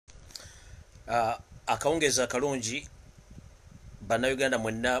Akawungeza akalungi bannayuganda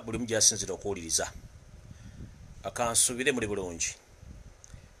mwenna buli mujasinzira okuwuliriza akansubire muri bulungi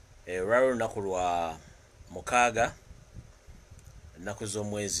lwali olunaku lwa mukaaga ennaku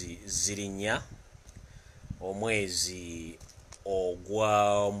z'omwezi zirinya omwezi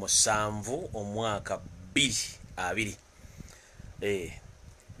ogwa musanvu omwaka 2020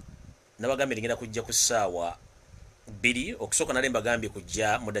 nabagambye ngenda kujja ku ssaawa 2 okusooka nale mbagambye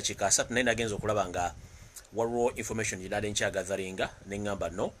kujja mu dakiika 3 naye nagenza okulaba nga waliwo information yinadde nkyagazaringa neŋŋamba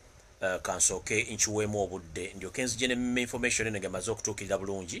no kansooke nkiweemu obudde ndyoke nzije ne information eno ngemaze okutuukirira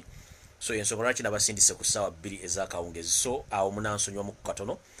bulungi so yensonga lwaki nabasindise ku ssaawa 2 ez'akawungezi so awo munansonywamu ku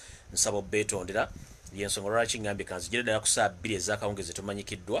katono nsaba obbeetondera yensonga lwaki ngambye kanzijire ddala ku ssaawa 2 ez'akawungezi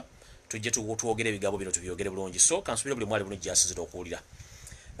tumanyikiddwa tujje twogere ebigambo bino tubyogere bulungi so kansubire buli mwali bulungi asinzira okuwulira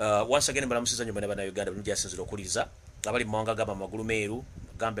once again mbalamusiza nnyo bana Uganda bulungi asinzira okuwuliriza abali mu mawanga gamba amagulu meeru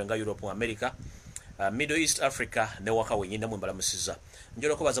gambe nga Europe mu America Middle East Africa ne waka wenyina mwe mbalamusiza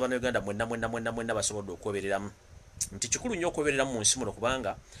njolo ko baza bana Uganda mwenna basobodde okwebereramu nti kikulu nnyo okwebereramu mu nsi muno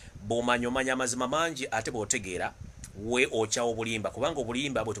kubanga bw'omanya amazima mangi ate bw'otegeera we okyawo obulimba kubanga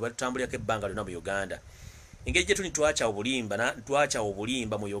obulimba bwe tubatambulirako ebbanga lyonna mu Uganda engeri gye tuli twakyawo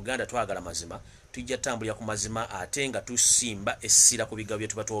obulimba mu Uganda twagala mazima tujja tambulira ku mazima ate nga tusimba essira ku bigabo bye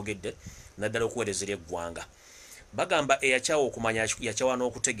tuba twogedde naddala okuweerezera eggwanga bagamba eyakyawo okumanya yakyawa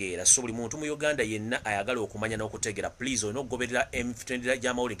n'okutegeera so buli muntu mu Uganda yenna ayagala okumanya n'okutegeera please olina okugoberera emitendera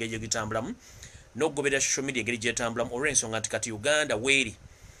gy'amawulire engeri gyetambulamu n'okugoberera social media engeri gyetambulamu olw'ensonga nti kati Uganda weeri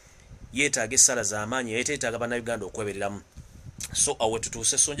yeetaaga essala z'amaanyi yeetaaga bannayuganda okwebereramu so awe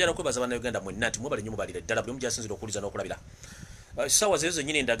tutuuse so njala okwebaza bannayuganda mwenna nti mwebale nnyo mubalire ddala buli mujasinzira okuwuliza n'okulabira ssaawa zezo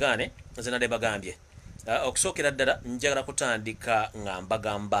zennyini endagaane ze nadde bagambye okusookera ddala njagala kutandika nga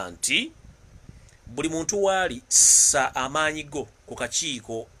mbagamba nti buli muntu waali sa amaanyi go ku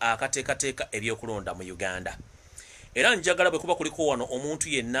kakiiko akateekateeka ebyokulonda mu Uganda era njagala bwe kuba kuliko wano omuntu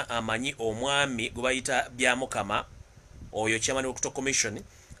yenna amanyi omwami gwe bayita byamukama oyo chairman of commission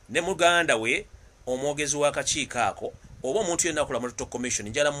ne muganda we omwogezi w'akakiiko ako oba omuntu yenna akola mu commission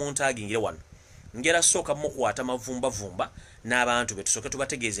njala muntu agingire wano ngera sooka mukwata mavumbavumba n'abantu be tusooke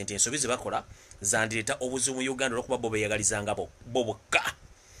tubategeeze nti ensobi ze bakola zandireeta obuzibu mu Uganda olwokuba bo beeyagalizanga bo bokka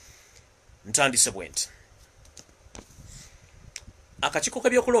ntandise bwenti akakiiko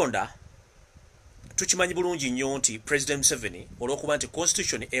k'ebyokulonda tukimanyi bulungi nnyo nti President Museveni olw'okuba nti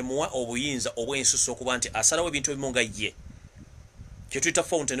constitution emuwa obuyinza obw'ensusu okuba nti asalawo ebintu ebimu nga ye kye tuyita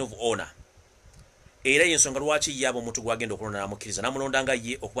fountain of honor era yensonga lwaki yaba omuntu gwagenda okulonda n'amukkiriza n'amulonda nga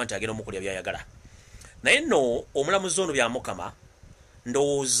ye okuba nti agenda omukulya byayagala naye nno omulamuzi ono byamukama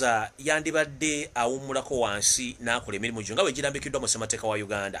ndowooza yandibadde awummulako wansi n'akola emirimu gyo nga bwe girambikiddwa mu ssemateeka wa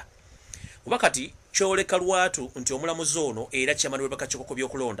Uganda kuba kati kyoleka lwatu nti omulamuzi ono era chairman w'akakiiko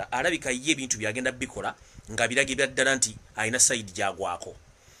k'ebyokulonda alabika ye ebintu byagenda bikola nga biragibwa ddala nti alina sayidi gyagwako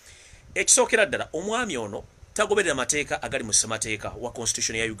ekisookera ddala omwami ono tagoberera mateeka agali mu ssemateeka wa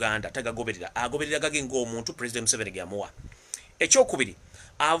constitution ya Uganda tagagoberera agoberera gage ng'omuntu President Museveni gyamuwa ekyokubiri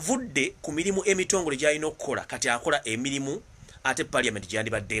avudde ku mirimu emitongole gy'alina okukola kati akola emirimu ate parliament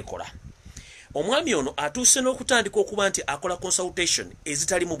gyandibadde ekola omwami ono atuuse n'okutandika okuba nti akola consultation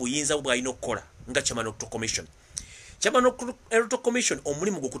ezitali mu buyinza bw'alina okukola nga chairman of commission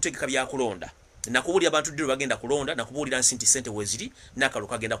omulimu gwe kutegeka byakulonda nakubuulira abantu ddi bagenda kulonda nakubuulira nsi nti ssente weziri n'akalulu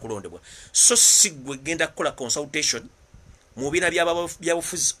kagenda kulondebwa so si gwe genda kukola consultation mu biina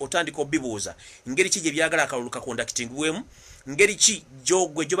byabufuzi otandika obibuuza ngeri ki gye byagala akalulu kakondakitingibwemu ngeri ki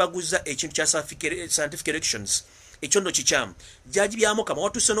gyogwe gye baguza ekintu kya scientific elections ekyo ndo kikyamu jaji byamukama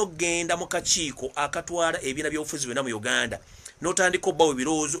watuse n'ogenda mu kakiiko akatwala ebiina by'obufuzi byonna mu Uganda n'otandika obbawo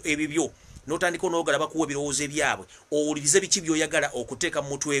ebirowoozo ebibyo n'otandika n'ogala bakuwa ebirowoozo ebyabwe owulirize biki by'oyagala okuteeka mu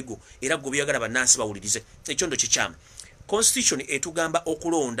mutwe gwo era gwe byagala bannansi bawulirize ekyo ndo kikyamu constitution etugamba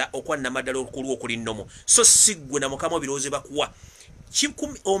okulonda okwannamaddala okulu okuli nnomo so si ggwe na mukama ebirowoozo bakuwa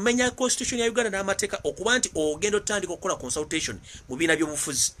omenya constitution ya Uganda n'amateeka okuba nti ogenda otandika okukola consultation mu biina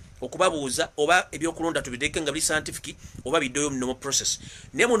by'obufuzi okubabuuza oba ebyokulonda tubiteeke nga biri scientific oba biddeyo mu normal process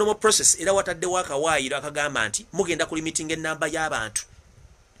naye mu normal process era wataddewo akawaayiro akagamba nti mugenda ku limiting ennamba y'abantu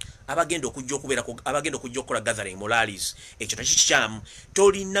abagenda okujja okukola gathering mu rallies ekyo takikikyamu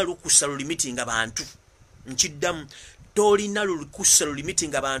tolina lukusa lu limiting abantu nkiddamu tolina lukusa lu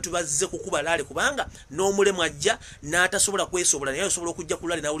limiting abantu bazze kukuba laale kubanga n'omulemu ajja n'atasobola kwesobola naye osobola okujja ku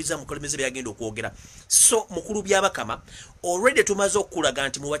laale n'awuliza mu kalemeze byagenda okwogera so mukulu by'abakama already tumaze okulaga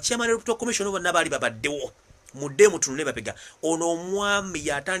nti mu bachairman electoral commission bonna baali babaddewo mudde mutunule bapega ono omwami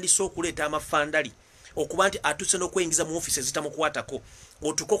yatandise okuleeta amafandali okuba nti atuse n'okweyingiza mu office ezitamukwatako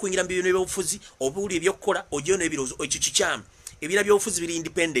otuko okuyingira mu bibino by'obufuzi obuwuli ebyokukola ojjeyo n'ebirowoozo ekyo kikyamu ebina byobufuzi biri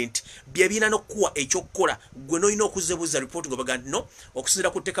independent bye bina nokuwa ekyokukola gwe noyina okuzebuza report ngo bagandi no okusinzira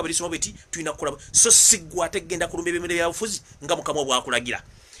ku tteka biri somobeti tulina kukola so sigwa ategenda kulumba ebimere byabufuzi nga mukama bwakulagira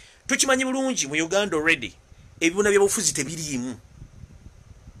tukimanyi bulungi mu Uganda already ebibuna byabufuzi tebiriimu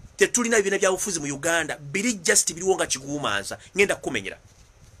tetulina ebina byabufuzi mu Uganda biri just biriwo nga kigumanza ngenda kumenyera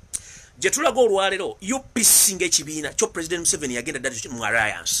jetulaga olwalero UPC ng'ekibiina kyo President Museveni yagenda dati mu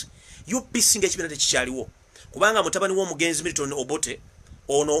alliance UPC ng'ekibiina tekikyaliwo kubanga mutabani w'omugenzi Milton Obote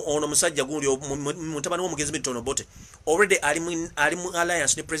ono musajja gundi mutabani w'omugenzi Milton Obote already ali mu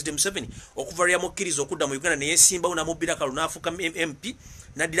alliance ne President Museveni okuva ya mukkirizo okudda mu Uganda ne yesimbawo namubira kalu nafuka MP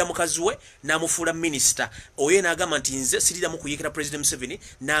nadira mukazi we namufuula minister oye n'agamba nti nze sirira mu kuyekera President Museveni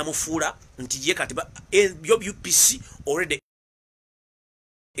namufuula nti ye kati UPC already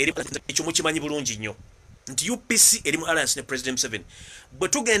ekyo mukimanyi bulungi nnyo nti UPC eri mu alliance ne President Museveni bwe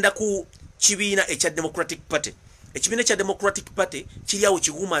tugenda ku kibiina ekya Democratic Party ekibiina ekya Democratic Party kiri awo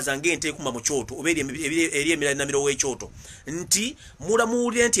kigumaza ng'ente ekuma mu kyoto oba eri emiramiro w'ekyoto nti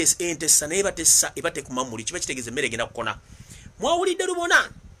mulamuwulire nti entessa naye ebatekuma muli kiba kitegeeza emmere egenda kukona mwawulidde lubona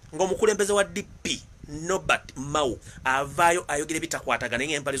ng'omukulembeze wa DP Norbert Mao avaayo ayogera ebitakwatagana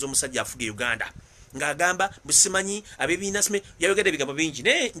ng'empale z'omusajja afuga Uganda ng'agamba busimanyi abebiina sime yayogera ebigambo bingi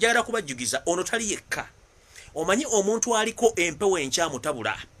naye njagala kubajjugiza ono tali yekka omanyi omuntu aliko empewo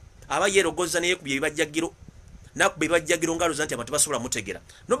enkyamutabula aba yerogoza naye ku byebibajjagiro nakuba ebibajjagiro ngaloza nti abantu basobola mutegera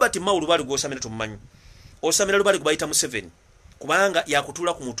Norbert Mao lubaali gw'osamira tumumanyi osamira lubaali gwe bayita Museveni kubanga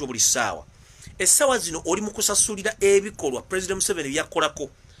yakutuula ku mutwe buli ssaawa essaawa zino oli mu kusasulira ebikolwa President Museveni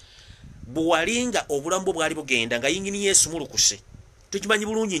byakolako bwewalinga obulamu bwe bwali bugenda nga yingini Yesu mulukuse tukimanyi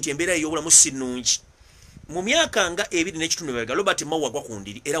bulungi nti embeera ey'obulamu si nnungi mu myaka nga 2.5 emabega Robert Mao wagwa ku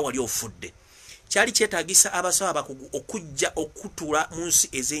ndiri era wali ofudde kyali kyetaagisa abasawo abakugu okujja okutula mu nsi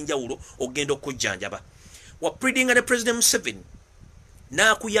ez'enjawulo okugenda okujjanjaba wapridinga ne President Museveni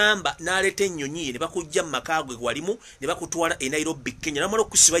n'akuyamba n'aleeta ennyonyi ye ne bakujja mu maka gwe walimu ne bakutwala e Nairobi Kenya n'amala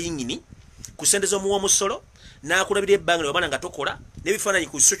okusiba yingini ku ssente z'omuwa musolo n'akulabira ebbanga ne wabana nga tokola n'ebifaananyi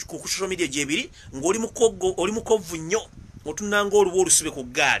ku social media gyebiri ng'oli mukovu nnyo otunanga oluba olusibe ku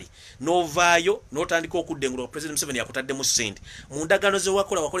ggaali n'ovaayo n'otandika okuddengula President Museveni yakutaddemu ssente mu ndagaano ze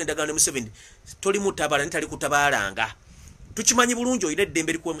wakola endagaano ne Museveni toli mutabala ne tali kutabaalanga tukimanyi bulungi oyina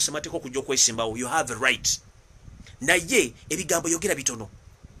eddembe likuwe mu ssemateeka okujja okwesimbawo you have a right naye ebigambo yogera bitono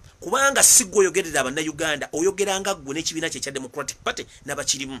kubanga si gwe oyogerera abannayuganda oyogeranga ggwe n'ekibiina kye ekya Democratic Party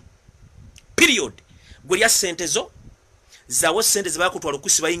n'abakirimu period gwe lya ssente zo zaawo ssente ze baakutwala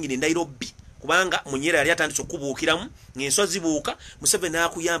okusiba yingini Nairobi kubanga Munyera yali atandise okubuukiramu ng'enswa zibuuka Museveni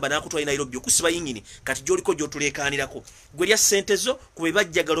n'akuyamba n'akutwala Nairobi okusiba yingini kati gy'oliko gy'otuleekaanirako gwe lya ssente zo ku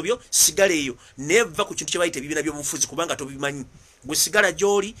bibajjagalo byo sigala eyo neva ku kintu kye bayita ebibiina by'obufuzi kubanga tobimanyi gwe sigala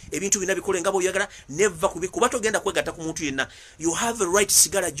gy'oli ebintu bina bikole nga bw'oyagala neva kuba togenda kwegatta ku muntu yenna you have a right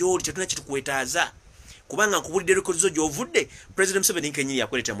sigala gy'oli tetulina kitukwetaaza kubanga nkubulidde rekodizo gy'ovudde President Museveni nkenyini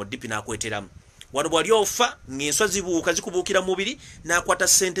yakuleetera mu DP n'akweteramu wano bwali ofa ng'enswa zibuuka zikubuukira mu mubiri n'akwata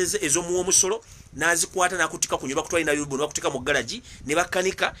ssente ze ez'omuwa omusolo n'azikwata n'akutika ku nnyumba kutwala Nairobi n'akutika mu galagi ne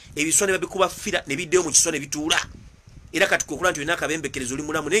bakanika ebiswa ne babikuba fira ne biddeyo mu kiswa ne bituula era kati kukula nti olina akabembekerezo oli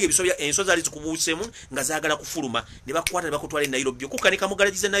mulamu naye ebiswa bya enswa zaali zikubuuseemu nga zaagala kufuluma ne bakwata ne bakutwala Nairobi okukanika mu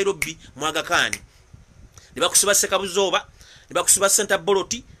galagi ze Nairobi mu Agakaani ne bakusiba Sekabuzooba ne bakusiba Center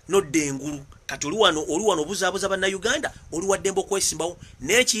Boloti n'odda engulu kati oli wano obuzaabuza bannayuganda oli waddembe okwesimbawo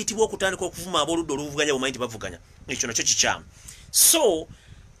n'ekiyitibwa okutandika okuvuma ab'oludda oluvuganya bumanyi nti bavuganya ekyo nakyo kikyamu so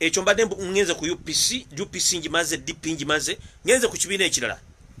ekyo mbadde ngenze ku UPC ngimaze DP ngimaze ngenze ku kibiina ekirala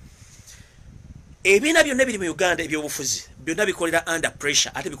ebibiina byonna biri mu Uganda ebyobufuzi byonna bikolera under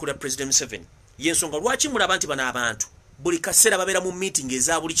pressure ate bikolera President Museveni yensonga lwaki mulaba nti bano abantu buli kaseera babeera mu meeting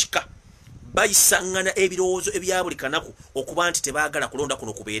eza buli kika bayisangana ebirowoozo ebya buli kanaku okuba nti tebaagala kulonda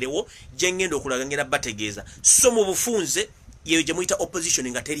kuno kubeerewo gye ngenda okulaga ngenda bategeeza so mu bufunze yeyo gye muyita opposition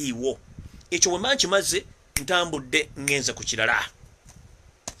nga teriiwo ekyo bwe mba nkimaze ntambudde ngenze ku kirala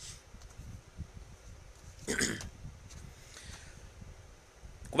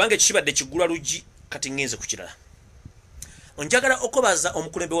kubanga ekibadde kiggula luggi kati ngenze ku kirala onjagala okubaza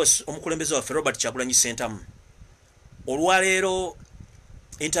omukulembeze waffe Robert Kyagulanyi Ssentamu olwaleero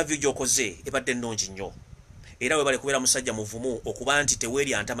interview gyokoze ebadde nnungi nnyo era webale kubeera musajja muvumu okuba nti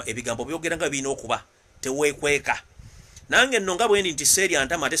teweeryantama ebigambo byogera nga birina okuba teweekweka nange nno nga bwendi nti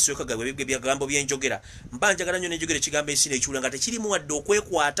seeryantama ate siwekagabwa ebigambo byenjogera mba njagala nnyo nenjogera ekigambo ensi nekiwula nga tekirimu wadde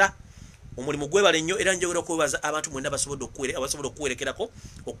okwekwata omulimu gwebale nnyo era njogera okwebaza abantu mwenna abasobola okuwerekerako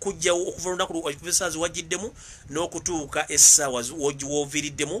okujjawo okuva olunaku esaazi wagiddemu n'okutuuka essaawa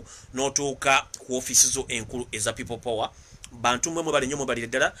wooviiriddemu n'otuuka ku ofiisi zo enkulu eza People Power bantu mwe bali nnyo mwe bali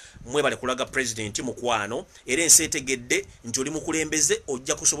ddala mwe bali kulaga president mukwano era ensi etegedde nti oli mukulembeze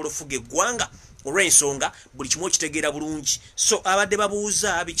ojja kusobola okufuga eggwanga olw'ensonga buli kimu okitegeera bulungi so abadde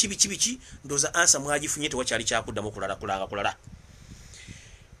babuuza biki ndooza ansa mwagifunye tewakyali kyakuddamu kulala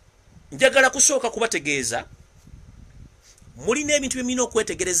njagala kusooka kubategeeza mulina ebintu bye mulina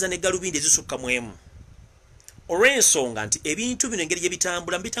okwetegereza ne galubindi ezisukka mu emu olw'ensonga nti ebintu bino engeri gye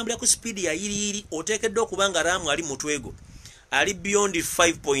bitambula ku sipiidi ya yiriiri oteekeddwa okuba nga raamu ali mutwego ali beyond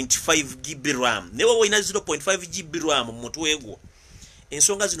 5.5 GB RAM naye wowe olina 0.5 GB RAM mu mutwego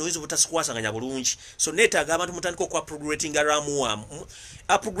ensonga zino oyinza obutasikwasanganya bulungi so neetaaga abantu mutandika okuupgrading RAM wamu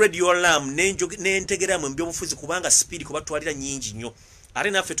upgrade your RAM n'entegeramu mu byobufuzi kubanga sipiidi kuba twalira nnyingi nnyo ate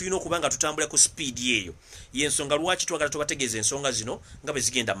naffe tulina okuba nga tutambula ku sipiidi eyo y'ensonga lwaki twagala tubategeeza ensonga zino nga bwe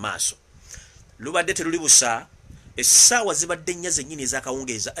zigenda mu maaso lubadde teruli busa essaawa zibadde nnya zennyini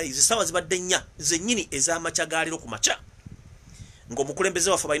ez'akawungeeza essaawa zibadde nnya zennyini ez'amakya ga leero ku makya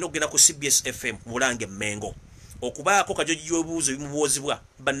ng'omukulembeze waffe balina okugenda ku CBS FM Bulange Mmengo okubaako kajojo ebibuuzo ebimubuuzibwa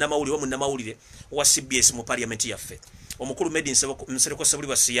bannamawulire wa munnamawulire wa CBS mu parliament yaffe omukulu Medi Nsereko Sebuli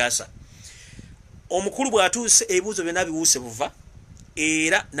wa siyaasa omukulu bw'atuuse ebibuuzo byonna biwuuse buva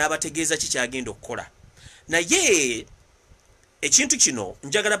era n'abategeeza ki kyagenda okukola naye ekintu kino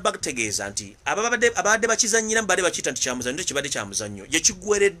njagala bakutegeeza nti abadde bakizannyira mbadde bakiyita nti kyamuzannyo kibadde kyamuzannyo gye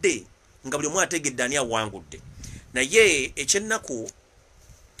kiggweredde nga buli omu ategedde ani awangudde naye ekyennaku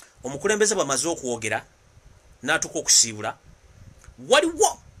omukulembeze bw'amaze okwogera n'atuuka okusiibula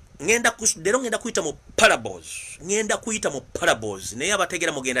waliwo leero ngenda kuyita mu parables naye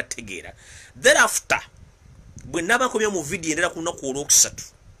abategeera mugenda tegeera thereafter bwe nabakomye mu vidiyo endala ku lunaku olwokusatu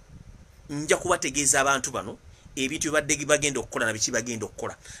nja kubategeeza abantu bano ebintu bibadde bagenda okukola na biki bagenda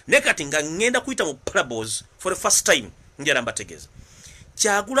okukola naye kati nga ngenda kuyita mu parables for the first time njala mbategeeza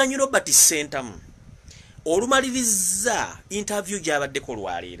Kyagulanyi Robert Sentamu olumaliriza interview gy'abaddeko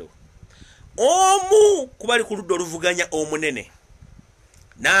olwaleero omu kubali ku ludda oluvuganya omunene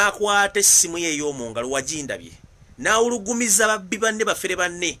n'akwata essimu ye ey'omu ngalo wagindabye n'awulugumiza babbi banne bafere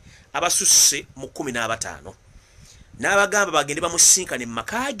banne abasusse mu 15 n'abagamba bagende bamusinkane mu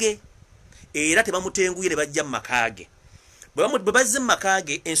makaage era tebamutenguye ne bajja mu makaage bwe bazze mu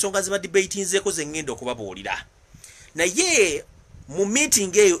makaage ensonga ziba debatinzeeko ze ngenda okubabuulira naye mu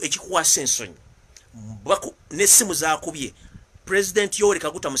meeting eyo ekikukwasa ensonyi n'essimu zaakubye President Yoweri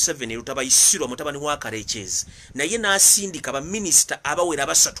Kaguta Museveni lutabayisirwa mutabani wa Karekyezi naye n'asindika baminisita abawera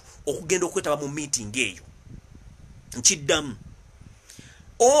basatu okugenda okwetaba mu meeting eyo nkiddamu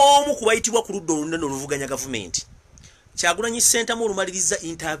omu kubayitibwa ku ludda olunene oluvuganya gavumenti Kyagulanyi Sentamu olumaliriza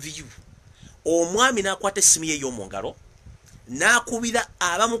interview omwami n'akwata essimu ye ey'omu ngalo n'akubira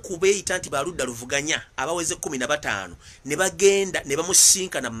abamu ku beeyita nti baludda luvuganya abaweze 15 ne bagenda ne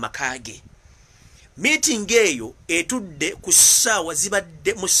bamusinkana mu makaage meeting eyo etudde ku ssaawa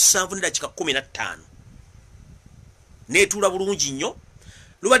zibadde mu 7:15 netuula bulungi nnyo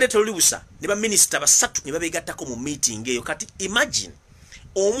lubadde teruli busa ne baminisita basatu ne babeegattako mu meeting eyo kati imagine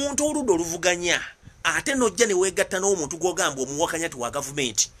omuntu oludda oluvuganya ate nojja ne weegatta n'omuntu gw'ogamba omuwakanya ti wa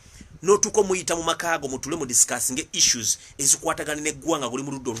gavumenti n'otuuka muyita mu makaago mutule mu discussing issues ezikwatagana n'eggwanga guli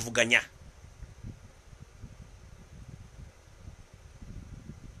mu ludda oluvuganya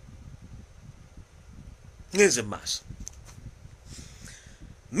ngenze maaso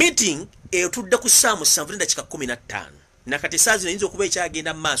meeting etudde ku ssaawa 7:15 nakati saa zino yinza okuba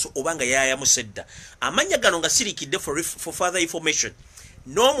ekyagenda mu maaso obanga yayamusedda amannya gano nga sirikidde for further information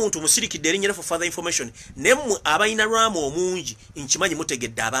n'omuntu musirikidde erinnya for further information nemmwe abalina lwamu omungi nkimanyi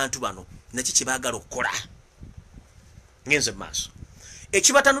mutegedde abantu bano naki kye baagala okukola ngenze maaso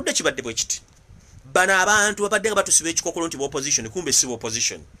ekibatanudde kibadde bwe kiti bano abantu babadde nga batusiba ekikokolo nti opposition kumbe si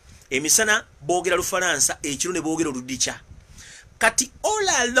opposition emisana boogera Lufalansa ekiro ne boogera Oludikya kati all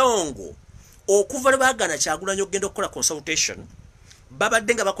along okuva lwe baagana Kyagulanyi okugenda okukola consultation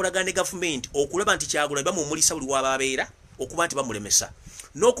babadde nga bakolagana ne gavumenti okulaba nti Kyagulanyi bamuwumulisa buli w'ababeera okuba nti bamulemesa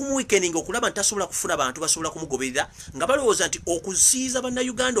n'okumuweekendinga okulaba nti tasobola kufuna bantu basobola kumugoberera nga balowooza nti okuziiza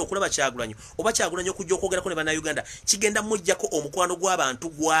bannayuganda okulaba Kyagulanyi oba Kyagulanyi okujja okwogerako ne bannayuganda kigenda mujjako omukwano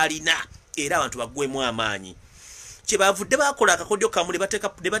gw'abantu gw'alina era abantu baggwemu amaanyi kyebavudde bakola akakodyo kamu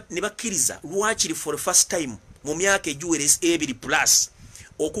ne bakkiriza lwakiri for the first time mu myaka egiwera 2+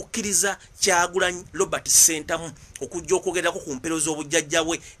 okukkiriza Kyagulanyi Robert Sentamu okujja okwogerako ku mpero z'obujjajja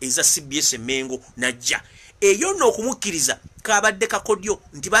bwe eza CBS Mmengo najja eyo n'okumukkiriza kabadde kakodyo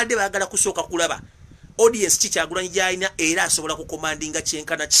nti badde baagala kusooka kulaba audience ki Kyagulanyi gy'alina era asobola kukomandinga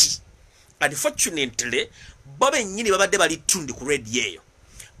kyenkana ki unfortunately bo bennyini babadde bali tundi ku radio eyo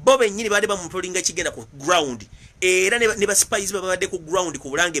bo bennyini badde bamupolinga kigenda ku ground era ne ba spies babadde ku ground ku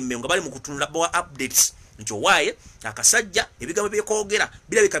Bulange Mmengo bali mu kutunula bawa updates nti owaye akasajja ebigambo byekoogera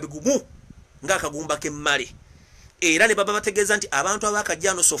birabika bigumu ng'akagumba k'emmale era ne baba bategeeza nti abantu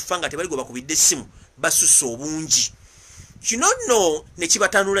abakajjano sofa nga tebali gwe bakubidde essimu basusse obungi kino nno ne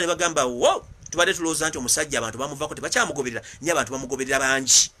kibatanula ne bagamba wo tubadde tulowooza nti omusajja abantu bamuvaako tebakyamugoberera naye abantu bamugoberera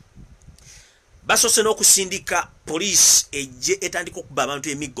bangi basose n'okusindika poliisi ejje etandika okuba abantu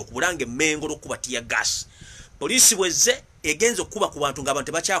emiggo ku Bulange Mmengo n'okuba tiya gas poliisi bwezze egenza okuba ku bantu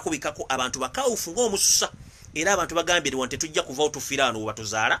ng'abantu tebakyakubikako abantu bakawufu ng'omususa era abantu bagambye wano tetujja kuvawo tufiira wano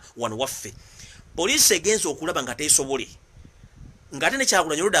webatuzaala wano waffe poliisi egenza okulaba nga teesobole ng'ate ne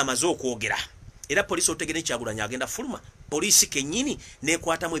Kyagulanyi oludda amaze okwogera era poliisi otegere ne Kyagulanyi agenda fuluma poliisi kennyini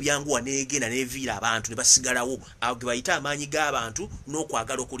neekwatamu ebyanguwa neegenda neeviira abantu ne basigalawo awo ge bayita amaanyi g'abantu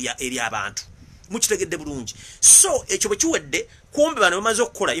n'okwagala okulya eri abantu mukitegedde bulungi so ekyo bwe kiwedde kumbe bano bamaze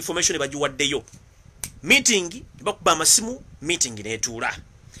okukola information bagiwaddeyo meeting bakuba amasimu meeting neetuula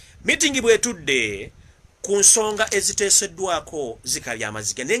meeting bwetudde ku nsonga eziteeseddwako zikabya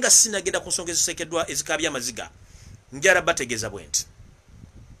amaziga naye nga sinagenda ku nsonga ezisekeddwa ezikabya amaziga njala bategeeza bwe nti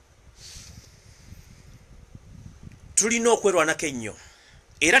tulina okwerwanako ennyo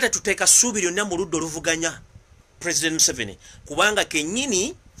era tetuteeka ssuubi lyonna mu ludda oluvuganya President Museveni kubanga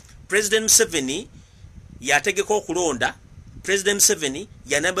kennyini President Museveni yategeka okulonda President Museveni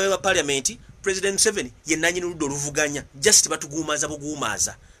yanamba wa parliament President Museveni yenanyini luddo oluvuganya just batuguumaza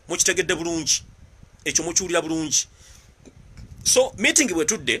buguumaza mukitegedde bulungi ekyo mukiwulira bulungi so meeting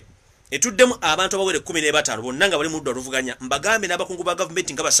bwetudde etuddemu abantu abawere 15 bonna nga bali mu luddo oluvuganya mbagambe n'abakungu ba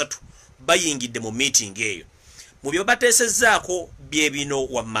government nga basatu bayingidde mu meeting eyo mu bye bateesezzaako bye bino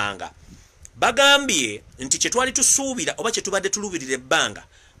wammanga bagambye nti kye twali tusuubira oba kye tubadde tulubirira ebbanga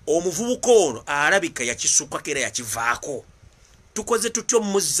omuvubuka ono alabika yakisukako era yakivaako tukoze tutyo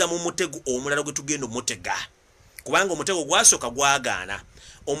muzza mu mutego omulala gwe tugenda omutega kubanga omutego gwasooka gwagaana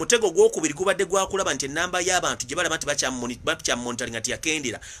omutego gwokubiri gubadde gwakulaba nti ennamba y'abantu gye balaba nti bakyamonitoringa nti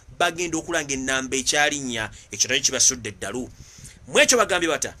yakendera bagenda okulanga ennamba ekyalinnya ekyo nayo kibasudde eddalu mu ekyo bagambye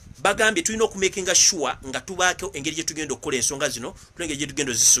bata bagambye tulina okumakinga sure nga tubaako engeri gye tugenda okukola ensonga zino tulengeri gye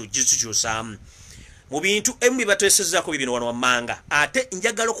tugenda zikyusaamu mu bintu emu bateesezzaako bibino wano wammanga ate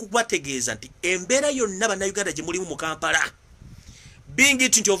njagala okubategeeza nti embeera yonna bannayuganda gye mulimu mu Kampala bingi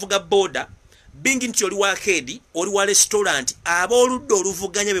nti ovuga boda bingi nti oli wa arcade oli wa restaurant abooludde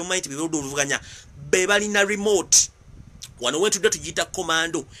oluvuganya be mumanyi nti bebaludde oluvuganya be balina remote wano wetudde tugiyita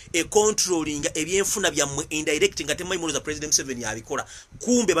commando controlling ebyenfuna byammwe indirect nga temumanyi muloza President Museveni abikola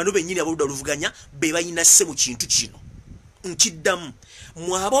kumbe bano bennyini abooludde oluvuganya be balina sse mu kintu kino nkiddamu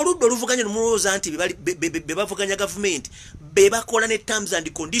mwaboludde oluvuganya nomulowooza nti be bavuganya government be bakola ne terms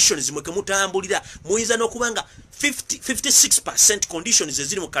and conditions mweke mutambulira muyinza n'okubanga 56% conditions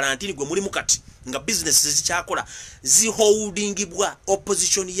eziri mu karantini gwe mulimu kati nga business zikyakola ziholdingibwa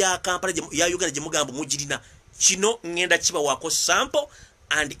opposition ya Kampala ya Uganda gye mugamba mugirina kino ngenda kiba wako sample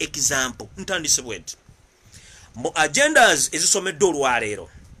and example ntandise bwedi mu agendas ezisomedde olwaleero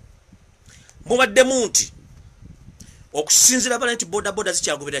mubaddemu nti okusinzira bala nti boda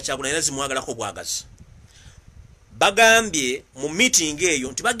zikyagoberera Kyagulanyi era zimwagalako bwagazi bagambye mu meeting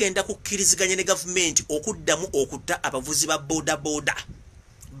eyo nti bagenda kukkiriziganya ne government okuddamu okutta abavuzi ba boda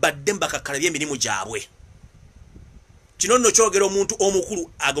badde mbakakalabye emirimu gyabwe kino nno kyogera omuntu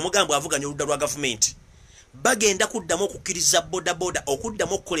omukulu agomugambwe avuganya oludda lwa government bagenda kuddamu okukkiriza boda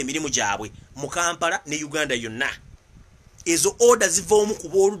okuddamu okukola emirimu gyabwe mu Kampala ne Uganda yonna ezo orders ziva omu ku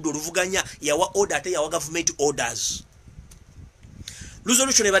booludda oluvuganya yawa order ate yawa government orders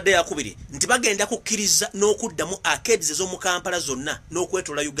resolution ebadde yakubiri nti bagenda kukkiriza n'okuddamu arcades ez'omu Kampala zonna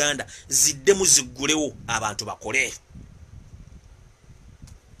n'okwetola Uganda ziddemu ziggulewo abantu bakole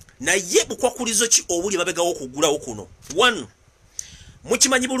naye bukwakulizo ki obuli babegawo okugulawo kuno 1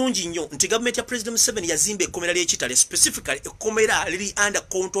 mukimanyi bulungi nnyo nti government ya President Museveni yazimba ekkomera ly'ekitale specifically ekkomera liri under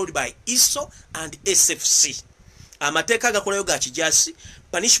controlled by ISO and SFC amateeka agakolayo ga kijasi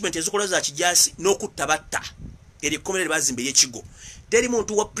punishment ezikola za kijasi n'okutta batta eri ekkomera libazimba ery'ekigo teri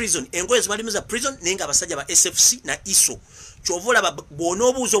muntu wa prison engoye zibalimu za prison nenga abasajja ba SFC na ISO kyovola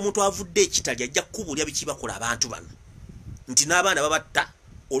bw'onoobuuza omuntu avudde ekitali ajja kukubulya biki bakola abantu bano nti n'abaana babatta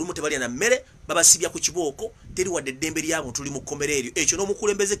olumu tebalya na mmere babasibya ku kibooko teri wadde eddembe lyabo tuli mu kkomera eryo ekyo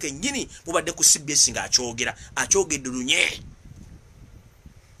n'omukulembeze kennyini mubadde ku CBS nga akyogedde lunye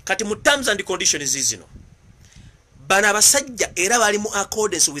kati mu terms and conditions zino bana abasajja era bali mu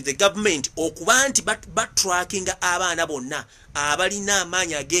accordance with the government okuba nti batrackinga abaana bonna abalina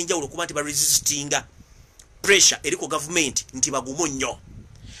amaanyi ag'enjawulo okuba nti baresistinga pressure eri ku government nti bagumu nnyo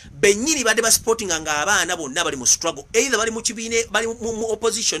bennyini badde basportinga nga abaana bonna bali mu struggle either bali mu kibiine bali mu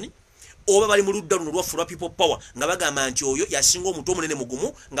opposition oba bali mu ludda luno lwaffe lwa people power nga bagamba nti oyo yasinga omuntu omunene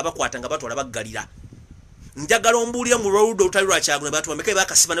mugumu nga bakwata nga batwala baggalira njagala ombuulira mu lwoludda olutali lwa Kyagulanyi bantu bameka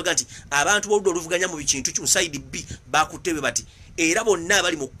bakasiba noga nti abantu b'oludda oluvuganya mu bikintu mu side B bakuttebe bati era bonna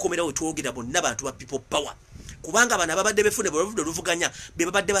abali mu kkomera we twogera bonna bantu ba people power kubanga bana babadde befune oludda oluvuganya be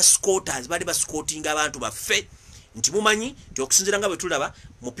babadde ba scooters bali ba scooting abantu baffe nti mumanyi nti okusinzira nga bwe tulaba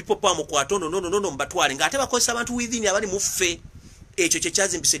mu people power mu kwatono no mbatwale ngate bakozesa abantu within abali muffe ekyo kye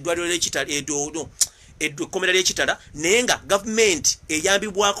kyazimbisa eddwaliro ly'ekitala ekkomera ly'ekitala naye nga government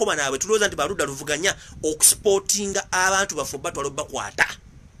eyambibwako banaabwe tulowooza nti baludda luvuganya okusportinga abantu baffe batwala bakwata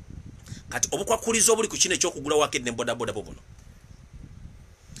kati obukwakuliza obuli ku kino ekyokugula wakedi ne bodaboda buno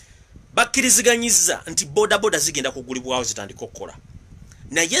bakkiriziganyiza nti bodaboda zigenda kugulibwawo zitandika okukola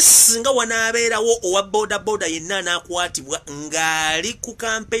naye singa wanaabeerawo owa bodaboda yenna anaakwatibwa ng'ali ku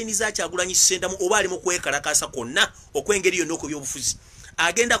kampeyini za Kyagulanyi Ssentamu oba ali mu kwekalakaasa kwonna okw'engeri yonna okw'ebyobufuzi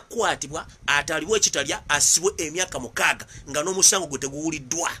agenda kukwatibwa ataliwo ekitalya asibwe emyaka 6 nga n'omusango gwe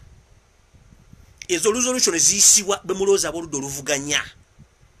teguwuliddwa ezo resolution ziyisibwa bwe mulooza ab'oludda oluvuganya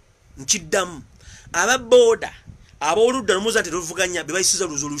nkiddamu ababoda ab'oludda nomuza nti oluvuganya be bayisiza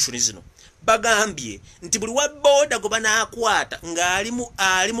resolution zino bagambye nti buli wa boda gwe banaakwata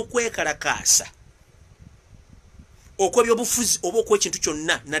ng'ali mu kwekalakaasa okw'ebyobufuzi oba okw'ekintu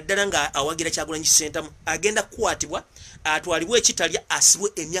kyonna naddala nga awagira Kyagulanyi Ssentamu agenda kukwatibwa atwalibwe ekitalya asibwe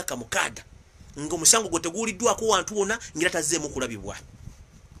emyaka 6 ng'omusango gwe teguwuliddwako wantu wonna ngira tazzeemu kulabibwa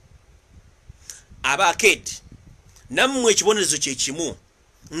abaakedi nammwe ekibonerezo kye kimu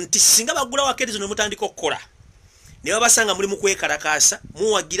nti singa bagulawo akedi zino mutandika okukola ne babasanga muli mu kwekalakaasa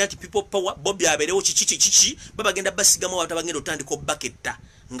muwagira nti people power Bobi abeerewo kiki babagenda basigamu abantu abagenda otandika obbaketta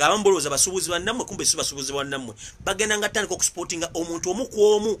ng'abambolooza basuubuzi bannammwe kumbe si basuubuzi bannammwe bagenda nga tandika okusportinga omuntu omu ku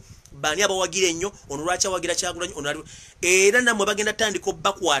omu bani abawagira ennyo ono lwaki awagira Kyagulanyi ono era nammwe bagenda tandika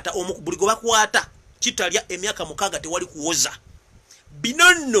obbakwata buli gwe bakwata kitalya emyaka 6 tewali kuwoza bino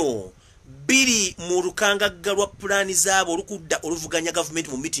nno biri mu lukangagga lwa pulaani zaabo olukudda oluvuganya government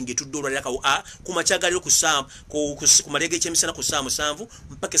mu meeting etudde olwalirakawo ku makyagaliro ku maleega ekyemisana ku 7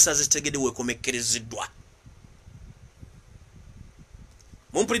 mpaka essaaza zitegedde weekomekkereziddwa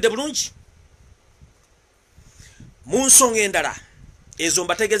mumpulidde bulungi mu nsonga endala ezo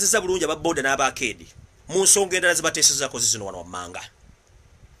mbategeezezza bulungi ababooda n'abaakeedi mu nsonga endala zibateesezaako zizino wano wammanga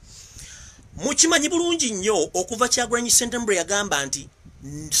mukimanyi bulungi nnyo okuva Kyagulanyi Ssentamu yagamba nti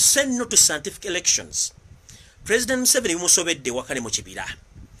send no to scientific elections President Museveni musobedde wakale mu kibira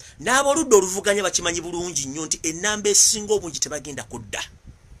n'aboludde oluvuganya bakimanyi bulungi nnyo nti ennamba esinga obungi tebagenda kudda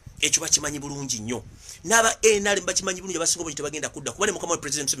ekyo bakimanyi bulungi nnyo n'aba NRM bakimanyi bulungi abasinga obungi tebagenda kudda kuba ne mukama wa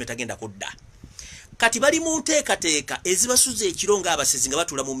President Museveni tagenda kudda kati bali mu nteekateeka ezibasuza ekiro ng'abasezi nga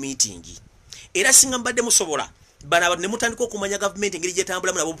batula mu meeting era singa mbadde musobola bana ne mutandika okumanya government engeri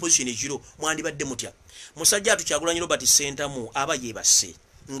gyetambulamu nabo opposition ekiro mwandibadde mutya musajja atu Kyagulanyi Robert Ssentamu aba yeebase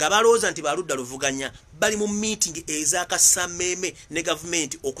nga balooza nti baludda luvuganya bali mu meeting ezakasameme ne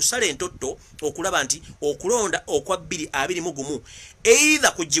government okusala entotto okulaba nti okulonda okwa 2021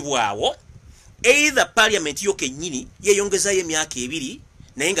 either kugibwawo either parliament yo kennyini yeyongezayo emyaka 2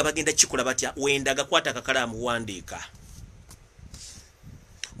 naye nga bagenda kikola batya wenda gakwata akakalamu wandiika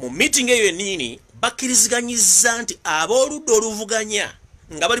mu meeting eyo ennini bakkiriziganyiza nti ab'oludda oluvuganya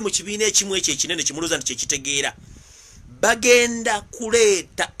nga bali mu kibiina ekimu ekyo ekinene kimulooza nti kyekitegeera bagenda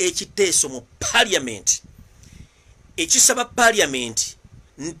kuleeta ekiteeso mu parliament ekisaba parliament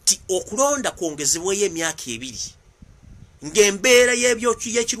nti okulonda kwongezebweyo emyaka 2 ng'embeera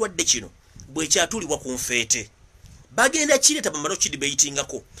y'ekirwadde kino bwekyatulibwa ku nfeete bagenda kireeta bamala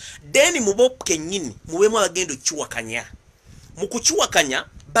okidibeitingako then mubo kennyini mubeemu abagenda okiwakanya mu kukiwakanya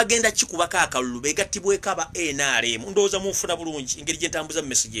bagenda kikubako akalulu begattibweko aba NRM ndowooza munfuna bulungi engeri gyentambuza mu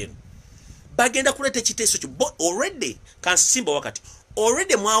message eno bagenda kuleeta ekiteeso kyo already kansimba wakati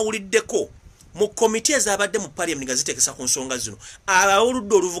already mwawuliddeko mu komite ezabadde mu parliament nga ziteekesa ku nsonga zino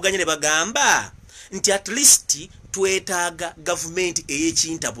abawuludde oluvuganya ne bagamba nti at least twetaaga government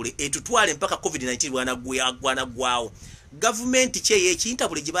ey'ekintabule etutwale mpaka COVID-19 bwanaggwawo government ki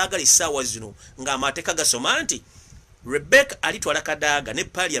ey'ekintabule gye baagala essaawa zino ng'amateeka gasoma nti Rebecca alitwala kadaaga ne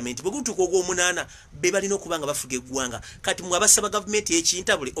parliament bwe gutuuka ogw'omunaana be balina okuba nga bafuga eggwanga kati mwe abasaba government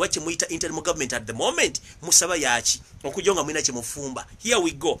y'ekintabule oba kye muyita interim government at the moment musaba yaaki okujja nga mulina kye mufumba here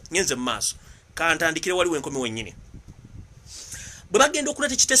we go ngenze mu maaso kantandikire waliwo enkomi wennyini bwe bagenda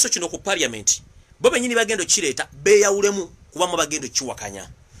okuleeta ekiteeso kino ku parliament bo bennyini bagenda okireeta beeyawulemu kubamu bagenda okiwakanya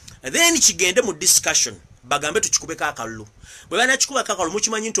then kigende mu discussion bagambe tukikubeko akalulu bwe banakikubako akalulu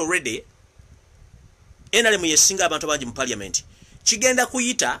mukimanyi nti already NRM yesinga abantu abangi mu parliament kigenda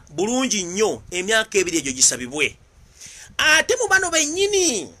kuyita bulungi nnyo emyaka 2 egyo gisabibwe ate mu bano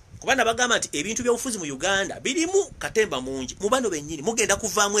bennyini kubana bagamba nti ebintu by'obufuzi mu Uganda birimu katemba mungi mu bano bennyini mugenda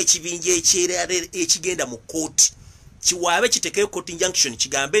kuvaamu ekibinja ekigenda mu kooti kiwaabe kitekeyo court injunction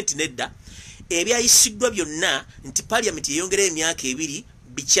kigambe nti nedda ebyayisiddwa byonna nti parliament yeyongera emyaka 2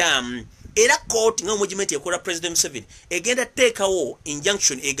 bikyamu era court nga omujiment ekola President Museveni egenda teekawo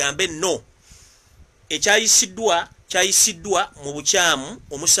injunction egambe no kyayisiddwa mu bukyamu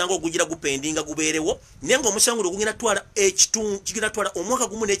omusango ogugira gupendinga gubeerewo nenga omusango ogugenda twala kigenda twala omwaka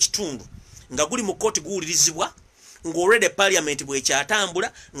gumu n'ekitundu nga guli mu court guwulirizibwa ng'already parliament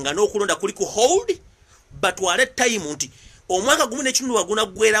bwekyatambula nga n'okulonda kuli ku hold batwale time nti omwaka gumu n'ekitundu waguna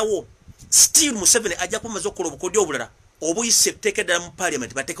gwerawo still Museveni ajja kumaze okukola obukodyo obulala obuyise tekedda mu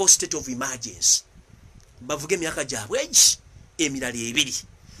parliament bateekawo state of emergency bavuge emyaka gyabwe emirala 2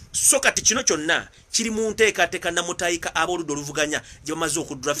 so kati kino kyonna kiri mu nteekateeka namutayika ab'oludda oluvuganya gye bamaze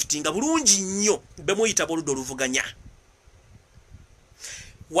okudraftinga bulungi nnyo bemuyita ab'oludda oluvuganya.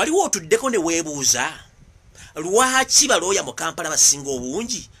 Waliwo otuddeko ne weebuuza lwaki balooya mu Kampala basinga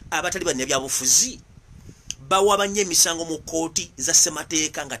obungi abatali bannabyabufuzi bawabanye emisango mu kooti za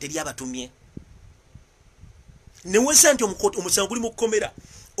ssemateeka nga teri abatumye newesa nti omusango guli mu kkomera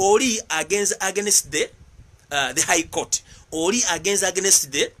oli against the high court oli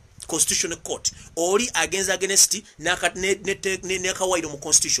against the constitutional court oli against nekawairo mu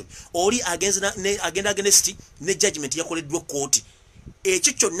constitution oli against ne judgment yakoleddwa court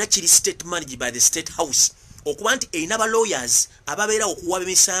ekyo kyonna kiri state managed by the state house okuba nti erina ba lawyers ababeera okuwaba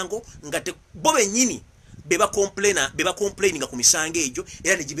emisango nga bo bennyini beba complaininga ku misango egyo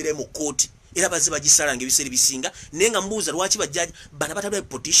era ne gibeera mu court era baze bagisala ng'ebiseera bisinga nenga mbuuza lwaki bajjaji bana batabya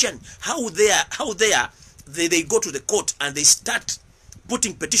petition how they go to the court and they start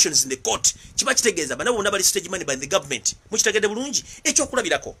putting petitions in the court kiba kitegeeza bana bonna bali stage money by the government mukitegedde bulungi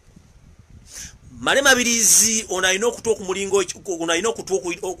ekyokulabirako male mabirizi onayina okutuuka ku mulingo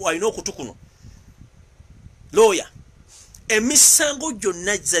ayina okutukuno lawyer emisango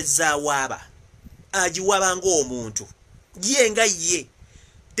gyonna zazaawaaba agiwabanga omuntu yenga ye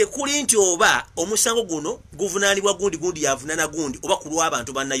tekuli nti oba omusango guno guvunaanibwa gundi yavunaana gundi oba kulwa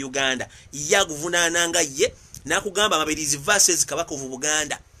abantu banna Uganda yaguvunaananga ye nakugamba mabirizi versus Kabaka of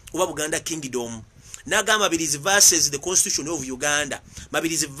Buganda oba Buganda Kingdom nagamba mabirizi versus the Constitution of Uganda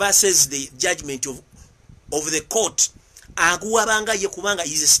mabirizi versus the judgment of the court aguwabanga ye kubanga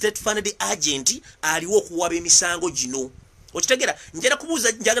is a state funded agent aliwo okuwaba emisango gino okitegera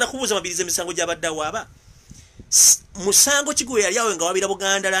njagala kubuuza mabirizi emisango gy'abadde waaba musango kigwe yali awe nga wabira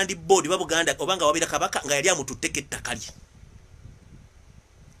Buganda Land Board ba Buganda obanga wabira Kabaka nga yali amututeke ettakali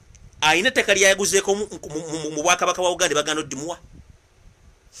ayina tekali yaguzeeko mu Bwakabaka wa Uganda bagano dimuwa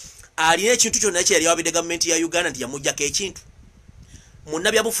alina ekintu kyonna kye yali wabidde gavumenti ya Uganda nti yamujjako ekintu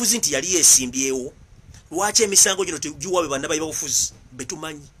munnabyabufuzi nti yali yeesimbyewo lwaki emisango gino tegiwabe bannabyabufuzi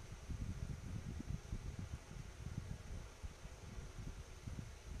betumanyi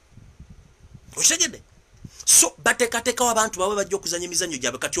okitegedde so batekateka abantu baba bajja okuzanya emizannyo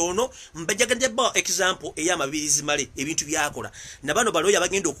gyabwe kati ono mbajjagadde ba example ey'amabirizi male ebintu byakola na bano baloya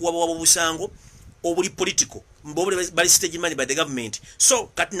bagenda okuwabwa obusango obuli political mbobule bali stage money by the government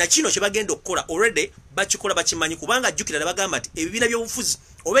so kati na kino kye bagenda okukola already bakikola bakimanyi kubanga ajjukira ne bagamba nti ebibiina by'obufuzi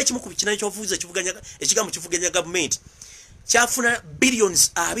oba ekimu ku bikinani ky'obufuzi ekigambo kivuganya government kyafuna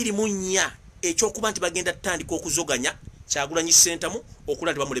billions 24 ekyokuba nti bagenda tandika okuzoganya Kyagulanyi Sentamu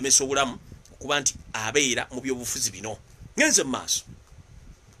okula nti bamulemesa obulamu kuba nti abeera mu byobufuzi bino ngenze maaso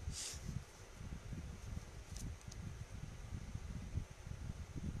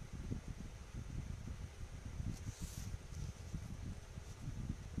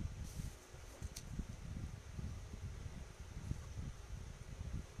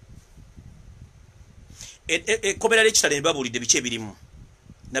ekkomera ly'ekitale ne babuulidde biki ebirimu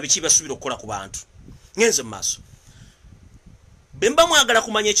na biki basuubira okukola ku bantu ngenze maaso bemba mwagala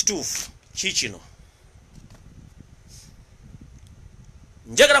kumanya ekituufu kikino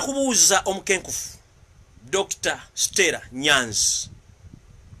njagala kubuuza omukenkufu Dr. Stella Nyanzi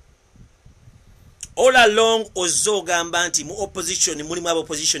all along ozogamba nti mu opposition mulimu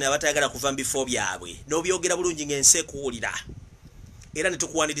opposition abatayagala kuva before byabwe n'obyogera bulungi ng'ensi ekuwulira era ne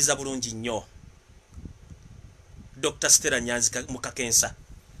tukuwaniriza bulungi nnyo Dr. Stella Nyanzi mukakensa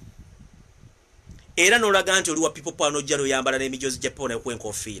era n'olaga nti oli wa people power n'ojja n'oyambala n'emijozi gya pona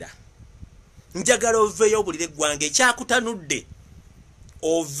okwenkofiira njagala oveeyo obulire gwange ekyakutanudde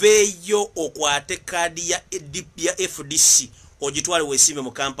oveeyo okwate kaadi ya FDC ogitwale weesimbe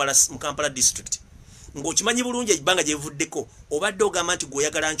mu Kampala district ng'okimanyi bulungi ebbanga gyevuddeko obadde ogamba nti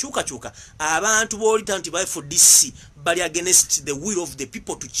gw'oyagala nkyukakyuka abantu b'olita nti ba FDC bali against the will of the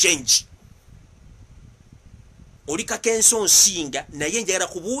people to change oli kakenso nsinga naye njagala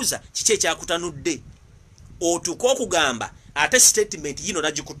kubuuza kiki ekyakutanudde otuuka okugamba ate statement yino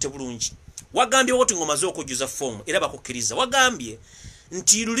nagikutte bulungi wagambye woti ngomaze okujjuza fomu era bakukkiriza wagambye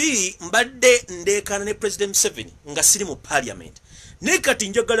nti luli mbadde ndeekana ne President Museveni nga siri mu parliament naye kati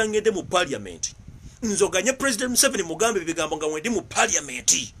njagala ngende mu parliament nzoganye President Museveni mugambe bigambo nga wendi mu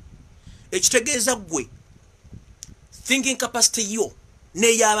parliament ekitegeeza gwe thinking capacity yo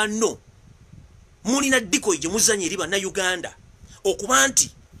n'ey'abanno mulina ddiko gye muzannya eri bannayuganda okuba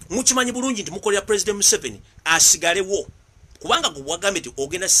nti mukimanyi bulungi nti mukolera President Museveni asigalewo kubanga gwe wagambye nti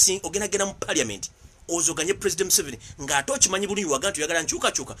ogenda mu parliament ozoganye President Museveni ng'ate okimanyi bulungi waga nti oyagala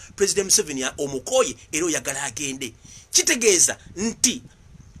nkyukakyuka President Museveni omukooye era oyagala agende kitegeeza nti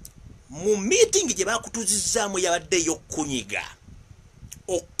mu meeting gye bakutuuzizzaamu yabaddeyo kunyiga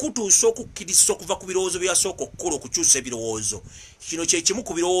okutuusa okukkiriza okuva ku birowoozo byasooka okukola okukyusa ebirowoozo kino kye kimu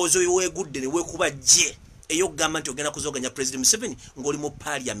ku birowoozo byewegudde ne weekuba gye eyokugamba nti ogenda kuzoganya President Museveni ng'oli mu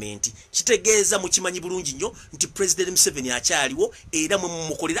parliament kitegeeza mukimanyi bulungi nnyo nti President Museveni akyaliwo era mwe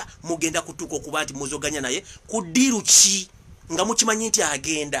mumukolera mugenda kutuuka okuba nti muzoganya naye ku ddiiru ki nga mukimanyi nti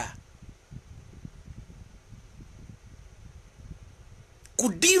agenda ku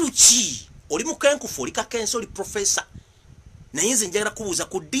ddiiru ki oli mukenkufu oli kakenso oli professor naye nze njagala kubuuza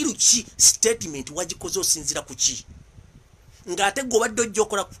ku ddiiru ki statement wagikoze osinzira ku ki ng'ate gwe obadde ojja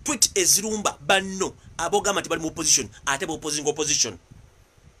okola tweet ezirumba banno abogamba nti bali mu opposition ate opposition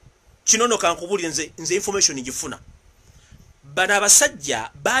kino nno kankubulire nze information ngifuna bano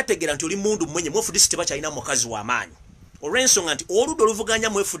abasajja bategeera nti oli mundu mwenye mu FDC tebakyalina mukazi w'amaanyi olw'ensonga nti oludda oluvuganya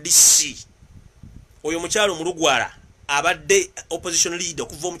mu FDC oyo mukyalo mulugwala abadde opposition leader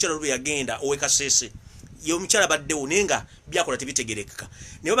okuva omukyalo lwe yagenda owekasese ye omukyala baddewo naye nga byakola tebitegerekeka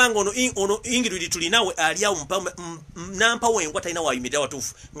naye obanga ono Ingrid tulinawe ali awo nampawo engwa talina wayimirira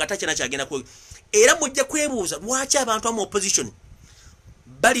watuufu nga takyana kyagenda kwe era mujja kwebuuza lwaki abantu amu opposition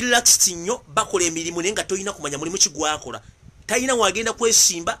bali relaxed nnyo bakola emirimu naye nga tolina kumanya mulimu kigwakola talina wagenda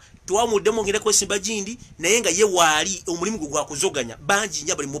kwesimba tewamuddemu ogenda kwesimba gindi naye nga ye waali omulimu gwe gwakuzoganya bangi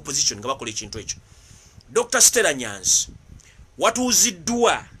nnyo bali mu opposition nga bakola ekintu ekyo Dr. Stella Nyanzi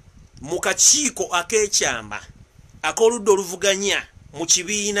watuuziddwa mu kakiiko ak'ekyama ak'oludda oluvuganya mu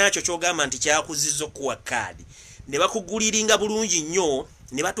kibiina kyo ky'ogamba nti kyakuzizza okuwa kaadi ne bakuguliringa bulungi nnyo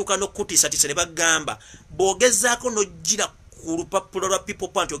ne batuuka n'okutiisatiisa ne bagamba bw'ogezaako n'ojjira ku lupapula lwa people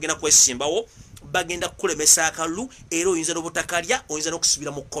power nti ogenda kwesimbawo bagenda kukulemesa akalulu era oyinza n'obutakalya oyinza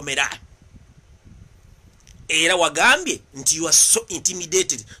n'okusibira mu kkomera era wagambye nti you are so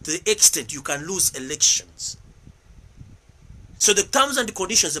intimidated to the extent you can lose elections. So the terms and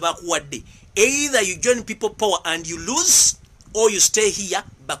conditions about what day, either you join people power and you lose, or you stay here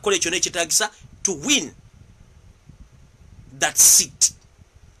to win that seat.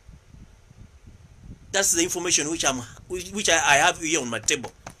 That's the information which I have here on my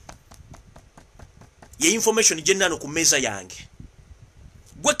table. Ye information general kumeza yange.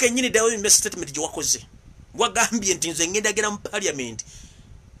 Gwe kenyini dawo statement gwakoze. Wagambye nti nze ngenda gera mu parliament.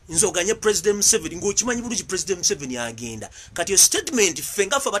 Nzoganye President Museveni ng'okimanyi bulungi President Museveni agenda kati yo statement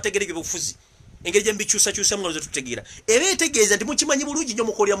fenga fa bategereke bufuzi engeri gye mbikyusa mwazo tutegeera eba etegeeza nti mukimanyi bulungi nnyo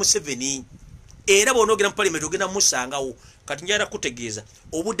mukolera Museveni era bw'onoogera mu parliament ogenda musangawo kati njagala kutegeeza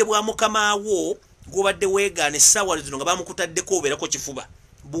obudde bwa mukamaawo gw'obadde weegaana essaawa zino nga bamukutaddeko obeerako kifuba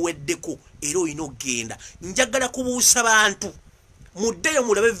buweddeko era olina okgenda njagala kubuusa bantu muddeyo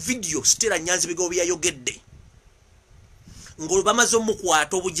mulabe video Stella Nyanzi bigambo byayogedde ngolo bamaze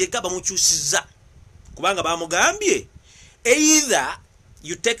omukwata obujega bamukyusiza kubanga bamugambye either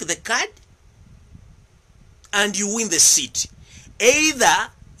you take the card and you win the seat,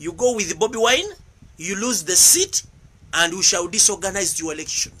 either you go with BobiWine, you lose the seat, and we shall disorganize your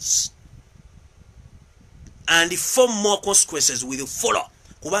elections, and four more consequences will follow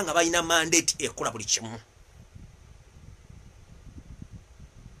kubanga balina mandate ekola buli kimu.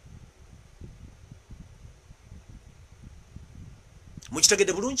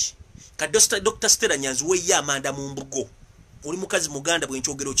 Mukitegedde bulungi ka Dr. Stella Nyanzi weeye amanda mu mbugo oli mukazi muganda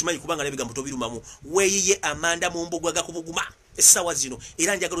bwenkyogero okimanyi kubanga nebigambo tobirumamu weeye amanda mu mbugo agakubuguma essaawa zino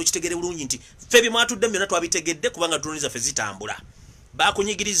era njagala okitegere bulungi nti ffe bimwatudde byonna twabitegedde kubanga drone zaffe zitambula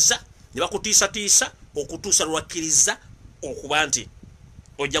bakunyigiriza ne bakutiisatiisa okutuusa lwakkiriza okuba nti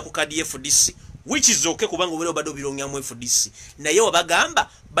ojja ku kadi FDC which is okay kubanga obere obadde obirongamu FDC naye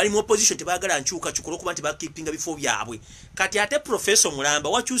wabagamba bali mu opposition tebaagala nkyuka kyukolo kuba nti bakipinga bifo byabwe kati ate Professor Mulamba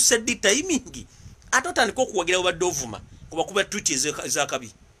wakyuse di timing ate otandika okuwagira obadde ovuma kuba kuba tweet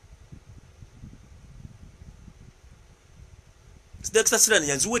ezakabi Dr. Stella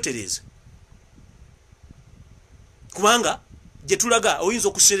Nyanzi wetereze kubanga gye tulaga oyinza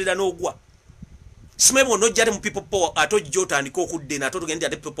okuserera n'ogwa Simebo no jate mu people power atojjo tandika okudde na atotugende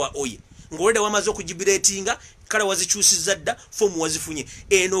ate people power oye. Ngolede wamaze okujibiretinga kala wazikyusiza dda form wazifunye.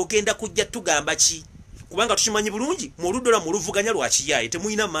 Eno ogenda kujja tugamba ki? Kubanga tukimanyi bulungi mu ludola mu luvuganya lwa kiyaye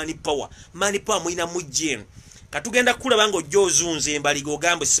temuyina money power muyina mujje. Katugenda kulaba ngo jozunze embaligo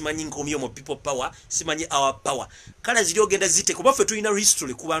gambo simanyi nkomyo mu people power simanyi our power. Kala ziri ogenda zite kuba fe tulina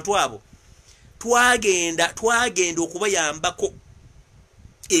history ku bantu abo. Twagenda okubayambako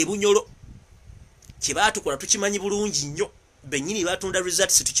ebunyolo kibatukola tukimanyi bulungi nnyo benyini batunda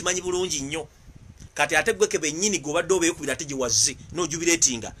results tukimanyi bulungi nnyo kati ate gweke benyini gobadde obekubira ate giwazi no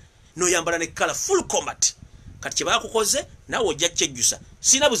jubilatinga no yambala ne kala full combat kati kibakukoze nawe ojja kyejjusa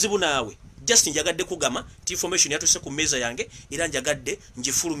sina buzibu naawe just njagadde kugama information yatuse ku meza yange era njagadde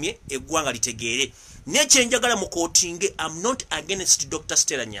njifulumye eggwanga litegeere neche njagala mu quoting I'm not against Dr.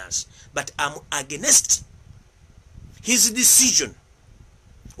 Stella Nyas but I'm against his decision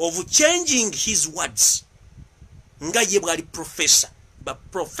of changing his words nga ye bwali professor but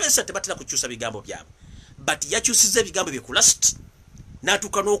professor tebatira kukyusa bigambo byabo but yakyusiza bigambo bye ku last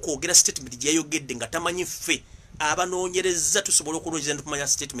natuka n'okwogera statement gye yayogedde nga tamanyi ffe abanoonyereza tusobola okulowooza ntumanya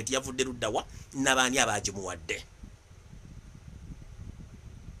statement yavudde luddawa n'abaani abaagimuwadde.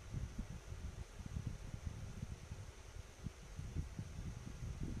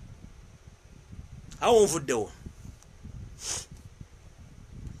 Awo nvuddewo.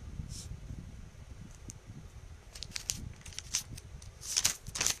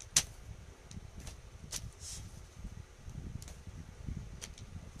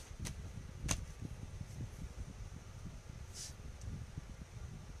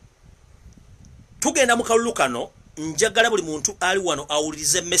 Tugenda mu kalulu kano njagala buli muntu ali wano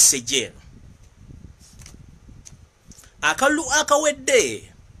awulirize message eno. Akalulu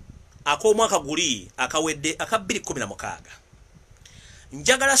akawedde ak'omwaka guli akawedde aka 2016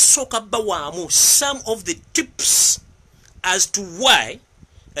 njagala soka bawaamu some of the tips as to why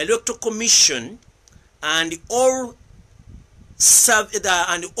Electoral Commission and all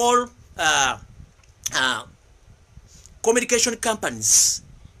communication companies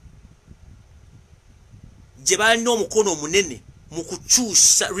jebalina omukono munene mu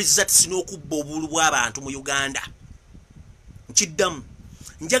kukyusa results n'okubba obulu bw'abantu mu Uganda. Nkiddamu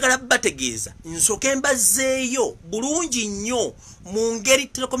njagala bategeeza nsoke mbazeeyo bulungi nnyo mu ngeri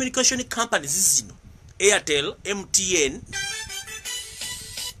telecommunication companies zino Airtel,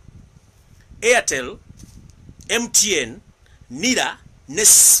 MTN, Nira ne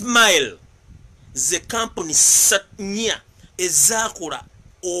Smile ze company satnya ezakola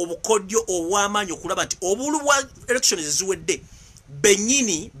obukodyo obw'amaanyi okulaba nti obulu bwa elections ziwedde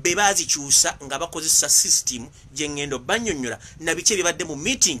benyini bebazikyusa nga bakozesa system gyengendo banyonyola na bice bibadde mu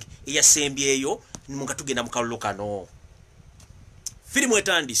meeting eyasembyeyo nga tugenda mu kalulu kano. Firimu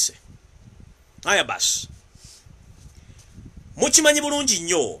etandise. Aya bas. Mukimanyi bulungi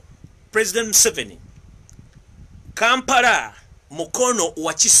nnyo President Museveni Kampala mukono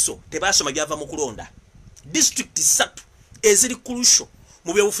wa Kiso tebasoma byava mu kulonda. District 3 eziri kulusho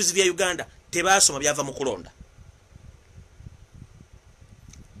mu byobufuzi bya Uganda tebasoma byava mu kulonda.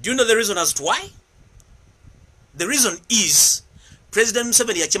 Do you know the reason as to why? The reason is President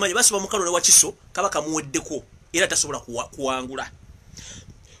Museveni yakimanyi basoma mukalo ne wakiso kabaka muweddeko era tasobola kuwangula.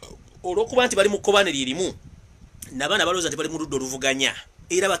 Olwokuba nti bali mu kobane lirimu nabana baloza nti bali mu luddo oluvuganya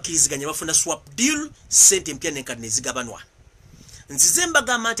era bakiriziganya bafuna swap deal sente mpya nenkadde nezigabanwa. Nzize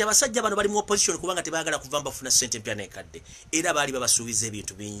mbagamba nti abasajja bano bali mu opposition kubanga tebaagala kuva bafuna sente mpya nenkadde era baali babasuubiza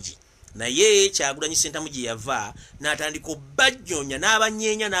ebintu bingi. Naye Kyagulanyi Ssentamu gye yava n'atandika bajjonya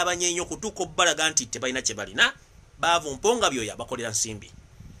n'abanyeenya kutuuka obbalaga nti tebalina kye balina baavu mponga byoya bakolera nsimbi.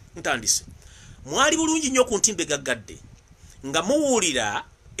 Ntandise mwali bulungi nnyo ku ntimbe gaggadde nga muwulira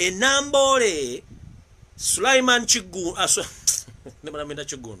enambole Sulaiman Kigundu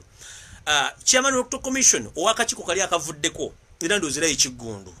Chairman of the Commission owakakiiko kali akavuddeko era ndozirayo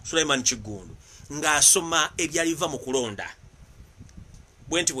Kigundu Sulaiman Kigundu ng'asoma ebyaliva mu kulonda.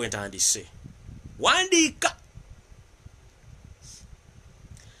 Bwenti bwentandise wandiika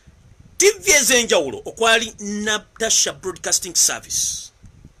TV ez'enjawulo okwali Natasha Broadcasting Service,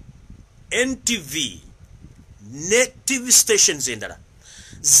 NTV ne TV stations endala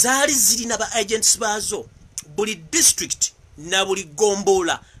zaali zirina ba agents baazo buli district na buli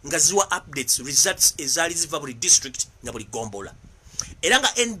gombola nga ziwa updates results ezaali ziva buli district na buli gombola era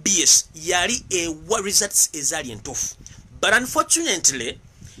nga NBS yali ewa results ezaali entuufu. But unfortunately,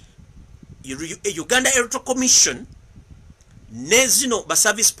 Uganda Electoral Commission, nezino ba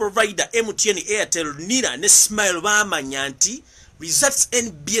service provider MTN, Airtel, Nira ne Smile bamanya nti results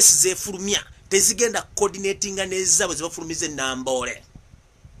NBS zefulumya tezigenda coordinating nezabo zebafulumize nambole.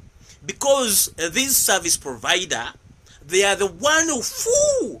 because this service provider, they are the one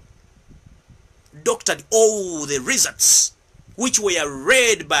who doctored all the results which were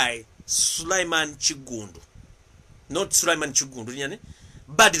read by Sulaiman Chigundu. Not Sulaiman Chigundu,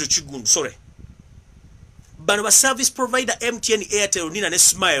 Badiru Chigundu, sorry. Bano ba service provider MTN, Airtel, Nina ne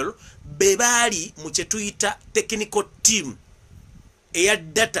Smile, bebali muchetuita technical team. Eya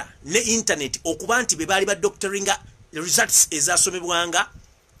data ne internet okubanti bebali ba doctoringa results ezasomebwanga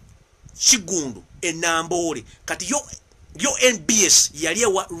Chigundu enambole kati yo NBS yali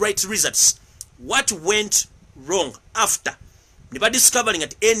wa right results. What went wrong after ne ba discovering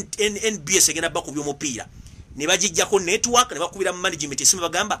at NBS egenda bakubyo mupira ne bajijjako network ne bakubira management esima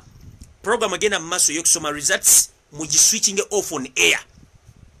bagamba program agenda maso yokusoma results muji switching off on air.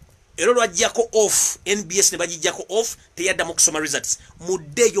 Ero lwajjako off NBS ne bajijjako off teyadda mu kusoma results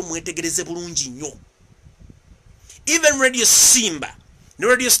muddeyo mwetegereze bulungi nnyo. Even Radio Simba ne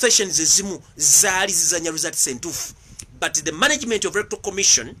radio stations ezimu zaali zizanya results entuufu, but the management of Electoral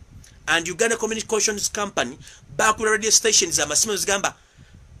Commission and Uganda Communications Company bakula radio stations amasimu zigamba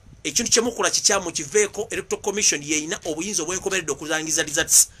ekintu kyemukola kikyamu kiveeko. Electoral Commission yeina obuyinza obwenkomeredde okuzangiza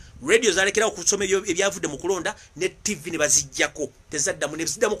results. Radio zalekera okusoma ebyavudde mu kulonda ne TV ne bazijjako tezaddamu ne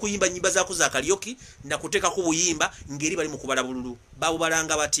ziddamu kuyimba nyimba zaako za karaoke na kuteekako buyimba ngeri bali mu kubala bululu.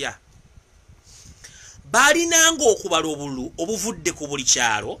 Babubalanga batya? Balinanga okubala obululu obuvudde ku buli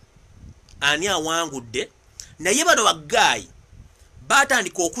kyalo ani awangudde, naye bano baggayi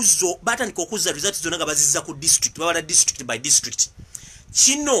batandika okuzza results zonna nga bazizza ku district, babala district by district.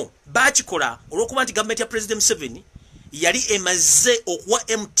 Kino bakikola olw'okuba nti gavumenti ya President Museveni yali emaze okuwa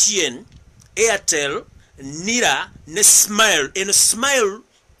MTN, Airtel, Nira ne Smile. Eno Smile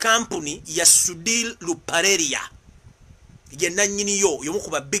company ya Sudil Lupareria ye nannyiniyo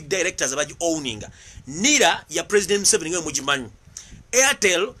yomukuba big directors abaji owninga. Nira ya President Museveni ngwe mujimanyi.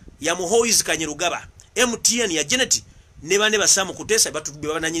 Airtel ya Muhoizi Kanyerugaba. MTN ya Janet ne bane basamu kutesa batu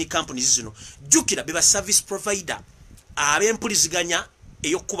bananyini companies zino. Jukira beba service provider abempuliziganya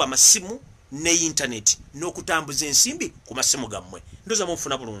eyokuba masimu ne internet n'okutambuza ensimbi ku masimu gammwe. Ndoza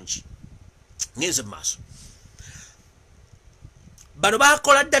mufuna bulungi ngenze maaso. Bano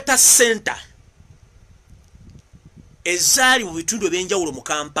bakola data center ezaali mu bitundu ebyenjawulo mu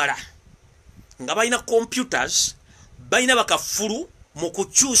Kampala nga balina computers, balina bakafulu mu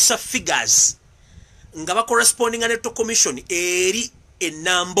kukyusa figures nga bacorresponding ne to commission eri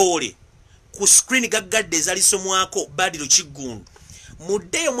enambole ku screen gaggadde ezalisomwako Badiro Chigundu.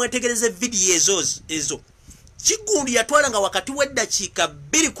 Muddeyo mwetegereze video ezo. Chigundu yatwalanga wakati w'eddakiika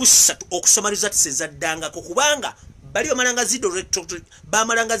 2 okusoma results ezaddangako kubanga bali bamalanga directorate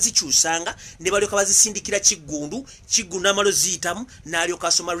bamalanga zikyusanga ne balyoka bazisindikira Chigundu amalo ziyitamu n'alyoka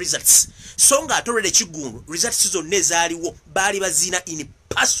asoma results. So nga atolere Chigundu results zonna ezaaliwo baali bazina in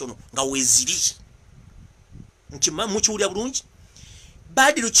personal nga weeziri. Mukiwulira bulungi?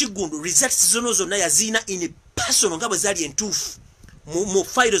 Badiro Chigundu results zonna yazina in personal nga bwe zaali entuufu mu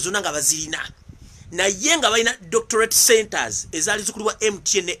file zonna nga bazirina. Naye nga balina doctorate centers ezaali zikulibwa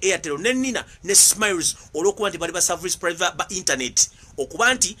MTN ne Airtel ne Nina ne Smiles olw'okuba nti bali ba service provider ba internet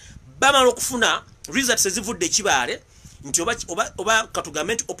okuba nti bamala okufuna results ezivudde ekibaale nti oba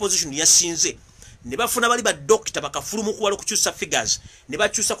katugambe nti opposition yasinze ne bafuna bali ba doctor bakafulu mu kuwala okukyusa figures ne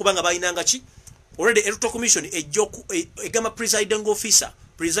bakyusa kubanga balinanga ki already Electoral Commission egama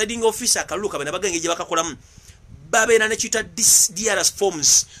presiding officer akaluka bana bagange gye bakakolamu babena ne kita DRS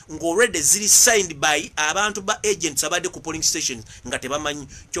forms already ziri signed by abantu ba agents abade ku polling stations nga tebamanyi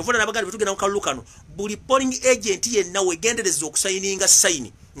kyovuna nabagali bitugenda mukalukano buli polling agent yenna wegendereza okusayininga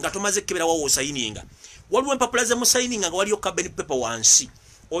sign nga tomaze kebera wawo sayininga waliwo empapulaze mu sayininga nga waliyo cabinet paper wansi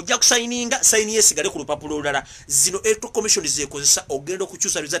ojja kusayininga sign yesigale ku lupapulo olulala zino Electoral Commission zekozesa ogenda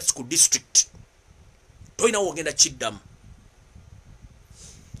okukyusa results ku district toina ogenda kiddamu.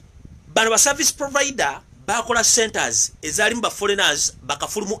 Bano ba service provider bakola centers ezalimu ba foreigners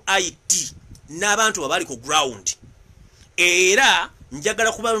bakafulu mu IT n'abantu abali ku ground. Era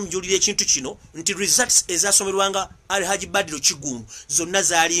njagala kuba mjulire ekintu kino nti results ezasomerwanga Alhaji Badiro Chigundu zonna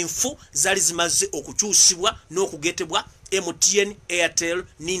zaali nfu, zaali zimaze okukyusibwa n'okugetebwa MTN, Airtel,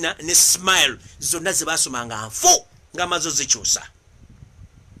 Nina ne Smile zonna ze basomanga nfu nga mazo zikyusa.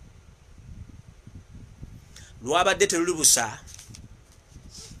 Lwabadde terulubusa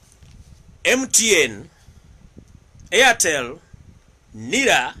MTN, Airtel,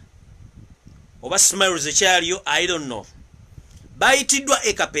 Nira oba Smiles ekyaliyo I don't know. Bayitiddwa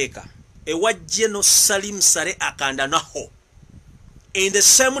ekapeka ewa General Salim Sare Akandanaho in the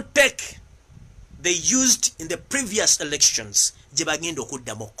same tech they used in the previous elections gye bagenda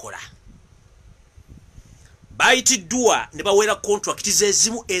okuddamu okukola. bayitiddwa ne bawera contract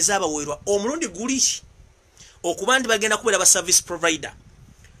zezimu ezabaweerwa omulundi guli okuba ndi bagenda kubeera ba service provider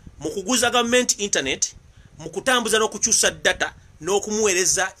mu kuguza government internet mu kutambuza n'okukyusa data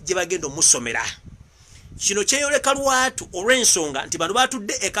n'okumuweereza gye bagenda omusomera. Kino kyeyoleka lwatu olw'ensonga nti bano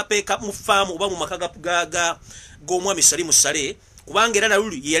batudde ekapeeka mu faamu oba mu maka g'omwami Salimu Sale kubanga era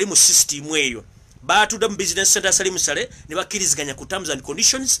naluli yali mu system eyo. Batudde mu business center Salimu Sale ne bakkiriziganya ku terms and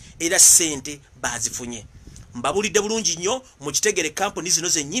conditions era ssente bazifunye. Mbabulidde bulungi nnyo mu kitegere company zino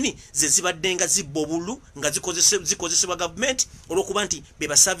zennyini ze zibaddenga zibba obulu nga zikozesebwa government olw'okuba nti be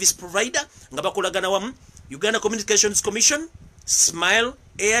ba service provider nga bakolagana wamu Uganda Communications Commission, Smile,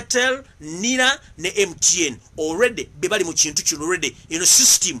 Airtel, Nina ne MTN already be bali mu kintu kino already ino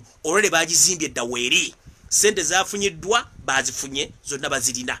system already bagizimbye daweri sente zafunyiddwa bazifunye zonna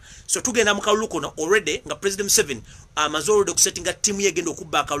bazirina. So tugenda mu kalulu kono already nga President 7 amaze already kusettinga timu yegenda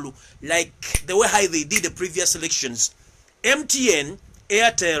okubba akalulu like the way how they did the previous elections. MTN,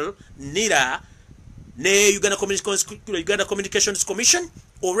 Airtel, Nina ne Uganda Communications Commission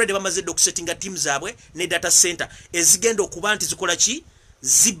already bamaze okusettinga timu zaabwe ne data center ezigenda okuba nti zikola ki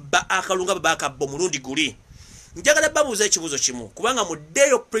zibba akalunga babakabbo mulundi guli. Njagala babuuza ekibuuzo kimu kubanga mu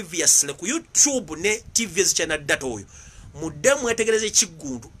day of previously ku YouTube ne TV channel data oyo mudde mwetegereze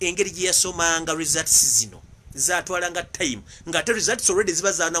ekigundu engeri gye yasomanga results zino zatwalanga time nga te results already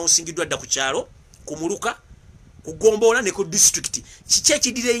ziba za announcingiddwa dda ku kyalo ku Muluka ku Gombola ne ku district kiki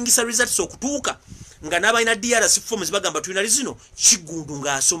ekidire ingisa results okutuuka nga n'abalina DRC forms bagamba tulina zino kigundu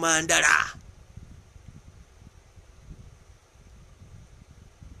ng'asoma ndala.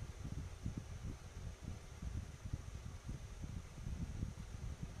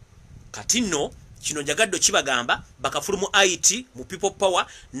 Kati nno kino njagadde kibagamba bakafulu mu IT mu people power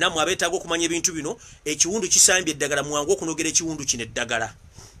namwe abeetaaga okumanya ebintu bino ekiwundu kisambye eddagala mwangu okunogera ekiwundu kino eddagala.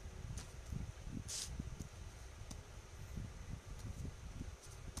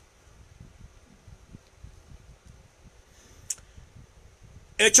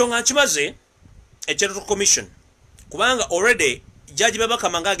 Ekyo nga nkimaze Electoral Commission kubanga already Judge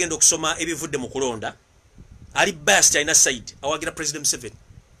Babakama nga agenda okusoma ebivudde mu kulonda ali best ina side awagira President 7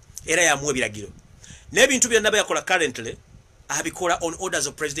 era yamuwe biragiro n'ebintu byonna byakola currently abikola on orders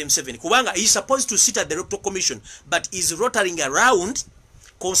of President 7 kubanga he is supposed to sit at the Electoral Commission but is rotating around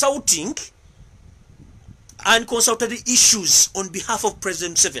consulting and consulted issues on behalf of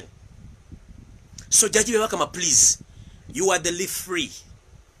President 7. So Judge Babakama, please, you are the leave free.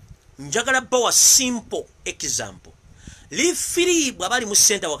 Njagala bawa simple example. Leave free bwabali mu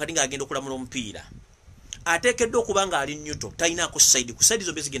center wakati nga agenda okulamula omupiira. Ateekeddwa okuba nga ali neutral talina ku side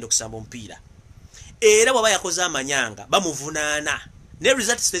zombi zigenda okusamba omupiira. Era bwaba yakoze amanyanga bamuvunaana ne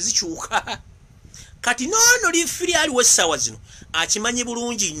results tezikyuka. Kati nono leave free ali wessaawa zino akimanyi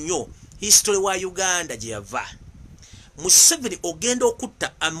bulungi nnyo history wa Uganda gye yava. Museveni ogenda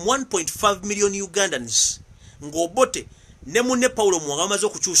okutta 1.5 million Ugandans ng'obote ne munne Paulo Mwanga bamaze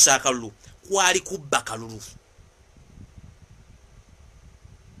okukyusa akalulu kwali kubba kalulu.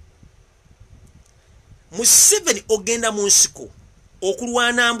 Museveni ogenda mu nsiko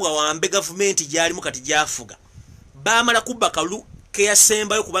okulwana mbwa wambe government gyalimu kati gyafuga bamala kubba kalulu ke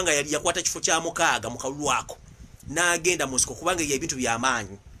yasembayo kubanga yali yakwata kifo kya mukaaga mu kalulu ako n'agenda mu nsiko kubanga ye ebintu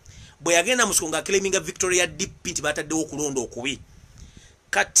by'amaanyi. Bwe yagenda mu nsiko nga claiminga Victoria Deep Pit bataddewo okulonda okubi.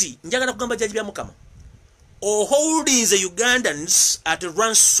 Kati njagala kugamba Judge bya Mukama or holding the Ugandans at a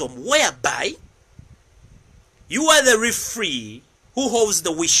ransom whereby you are the referee who holds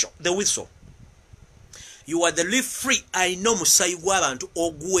the whistle. You are the referee. I know musayi gw'abantu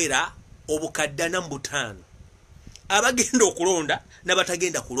ogwera obukaddana mbutano abagenda okulonda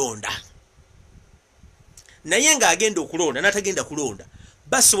n'abatagenda kulonda. Naye nga agenda okulonda n'atagenda kulonda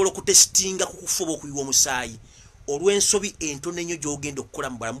basobola okutestinga ku kufuba okuyiwa omusaayi olw'ensobi entono ennyo gy'ogenda okukola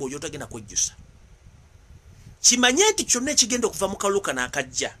mu bulamu bwo gy'otagenda kwejjusa. Kimanye nti kyonna ekigenda okuva mu kaluka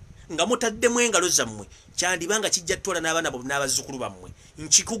n'akajja nga mutaddemu engalo zammwe kyandibanga kijja tutwala n'abaana bo n'abazzukulu bammwe.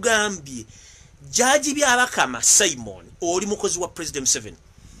 Nkikugambye Judge Byabakama Simon oli mukozi wa President 7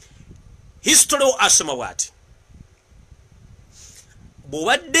 history asoma wati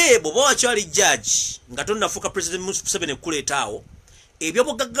bw'oba wakyali judge nga tonnafuuka President 7 kuleetaawo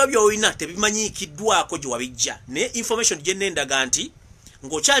ebyobugagga by'olina tebimanyiikiddwako gye wabijja ne information gye nendaga nti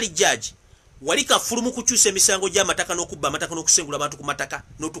ng'okyali judge wali kafulu mu kukyusa emisango gy'amataka n'okubba amataka n'okusengula abantu ku mataka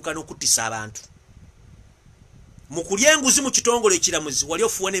n'otuuka n'okuttisa abantu. Mu kulya enguzi mu kitongole ekiramuzi wali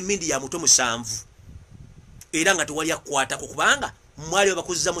ofuwa n'emmindi ya mutwe 7 era nga tewali akwatako kubanga mwali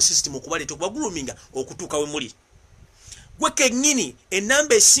bakozesa mu system okubaleeta okubaguluminga okutuuka we muli. Gwe kennyini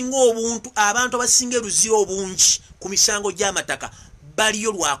ennamba esinga obuntu abantu abasinga eruziro obungi ku misango gy'amataka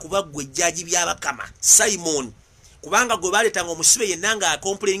baliyo lwakuba gwe jjaji byabakama Simon kubanga gwe baletanga omusibe yenna nga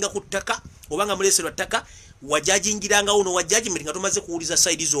akomplaininga ku ttaka obanga muleserwa ttaka wajajingiranga uno wa judgment nga tumaze kuwuliza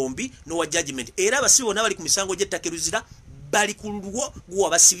side zombi no wa judgment era abasibe bonna bali ku misango gy'ettaka eruzira bali ku lulwo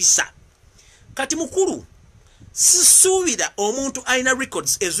gw'abasibisa kati mukulu sisuubira omuntu alina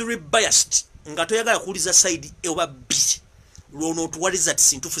records eziri biased nga toyagala kuwuliza side oba busy lwono otuwaliza ti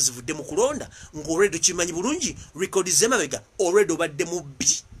sintufu zivudde mu kulonda ng'olready kimanyi bulungi records z'emabega already obadde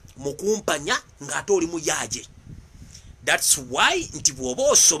mubbi mu kumpanya ng'ate oli muyaje. That's why nti bw'oba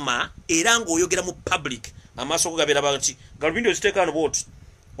osoma era ng'oyogera mu public amaaso go gabeera bati galubindi oziteeka no bwoti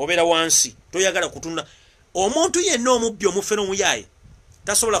obeera wansi toyagala kutunda omuntu yenna omubbi omufe n'omuyaaye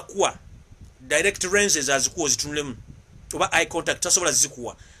tasobola kuwa direct lenses azikuwa zitunulemu oba eye contact tasobola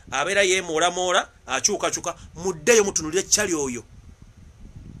zikuwa abeera yeemoolamoola akyukakyuka muddeyo mutunulire ekyali oyo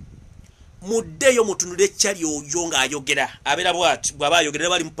muddeyo mutunulire ekyali oyo ng'ayogera abeera bwati bw'aba ayogera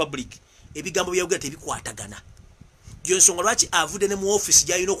bali mu public ebigambo byayogera tebikwatagana Gyensonga lwaki avudde ne mu office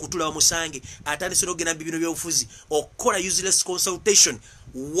gyalina okutula bamusange atandise n'ogenda bibino by'obufuzi okola useless consultation.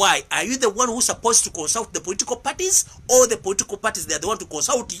 Why? Are you the one who's supposed to consult the political parties or the political parties they are the one to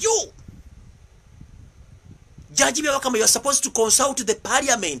consult you? Judge Byabakama, you are supposed to consult the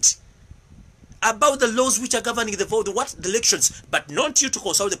parliament about the laws which are governing the vote, the elections, but not you to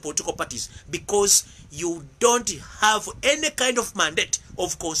consult the political parties because you don't have any kind of mandate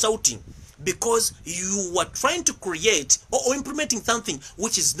of consulting. Because you were trying to create or implementing something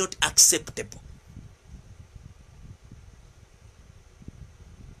which is not acceptable.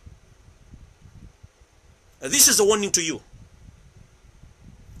 This is a warning to you.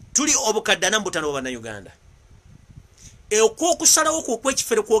 Tuli obukadana mbutano bana Uganda. Okwokusalawo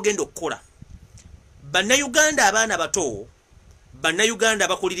kw'ekifere kw'ogenda okukola. Bannayuganda abaana bato, bannayuganda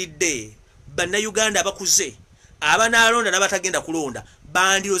abakuliridde, bannayuganda abakuze, abanaalonda n'abatagenda kulonda.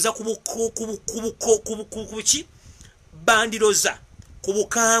 Bandiroza kubuki bandiroza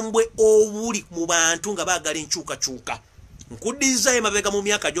kubukambwe obuli mu bantu nga baagala enkyukakyuka nkuddiza emabega mu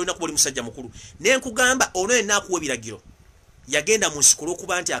myaka gyonna kubuli musajja mukulu ne nkugamba ono yenna akuwa ebiragiro yagenda mu nsiko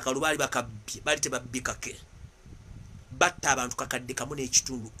olw'okuba nti akalu baali bakabbye baali tebabbikake batta abantu kakadde kamu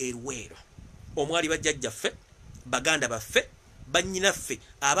n'ekitundu eruweero omwali bajjajjaffe baganda baffe bannyinaffe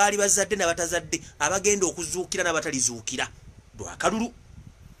abaali bazadde n'abatazadde abagenda okuzuukira n'abatalizuukira lwakalulu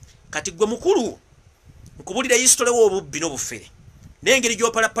kati gwe mukulu nkubulira history w'obubbi n'obufere n'engeri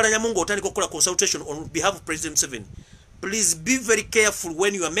gy'opalappalanyamu ng'otandika okukola consultation on behalf of President Museveni. Please be very careful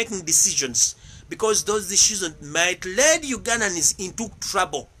when you are making decisions because those decisions might lead Ugandans into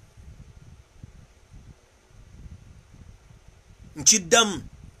trouble. Nchidam,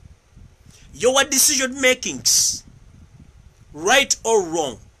 your decision makings, right or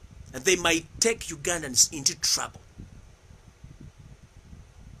wrong, and they might take Ugandans into trouble.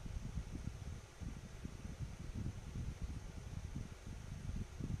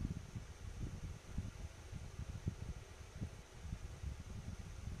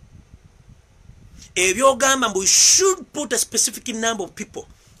 Ebyogamba, we should put a specific number of people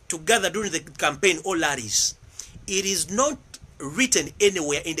together during the campaign or rallies. It is not written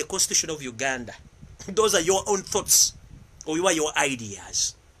anywhere in the Constitution of Uganda. Those are your own thoughts or your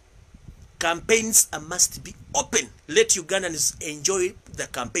ideas. Campaigns must be open. Let Ugandans enjoy the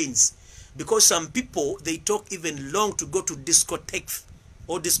campaigns. Because some people, they talk even long to go to discotheques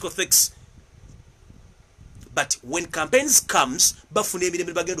or discotheques. But when campaigns comes, but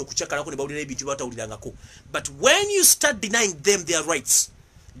when you start denying them their rights,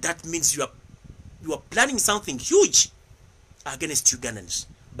 that means you are planning something huge against Ugandans.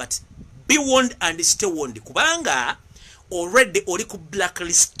 But be warned and stay warned. Kubanga already oliku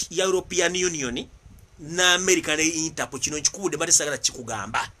blacklist ya European Union na American Interpol kino nkikubude bate sagala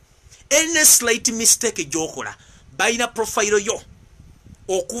kikugamba. Any slight mistake jokola bayina profile yo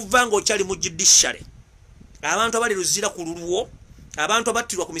okuva nga okyali mu judiciary. Abantu abali luzira ku lulwo, abantu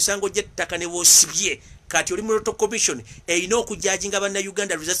abattirwa ku misango gy'ettaka ne boosibye kati oli mu Electoral Commission erina okujajinga banna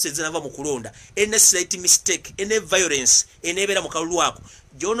Uganda results ezinava mu kulonda. Any slight mistake, any violence enebeera mu kalulu ako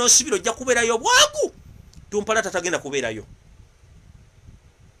gy'onoosibira ojja kubeerayo bwagu tumpala tatagenda kubeerayo.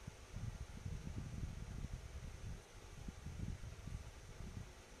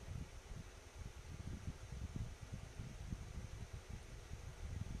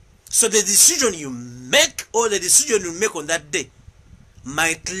 So the decision you make or the decision you make on that day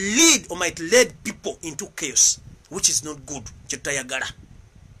might lead people into chaos, which is not good.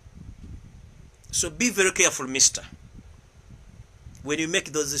 So be very careful, mister, when you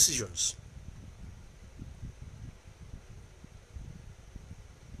make those decisions.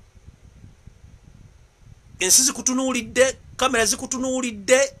 Ensizi kutunuulidde kamera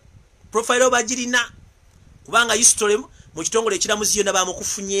zikutunuulidde profile obagirina kubanga history mu kitongole ekiramuzi yonna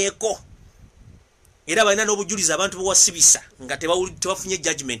bamukufunyeeko era balina n'obujulizi abantu bwewasibisa nga tebafunye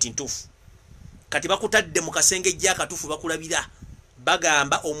judgment ntuufu kati bakutadde mu kasenge gy'akatuufu bakulabira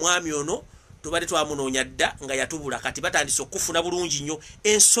bagamba omwami ono tubadde twamunoonya dda nga yatubula kati batandise okufuna bulungi nnyo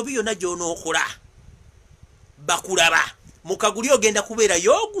ensobi yonna gy'onookola bakulaba mukaguli ogenda kubeera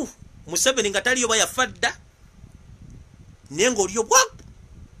yoogu Museveni nga taliyo bayafa dda naye ng'oliyo bwa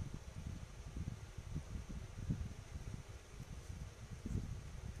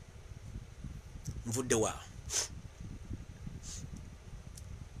nvudde waawo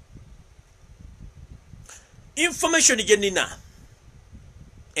information gye nnina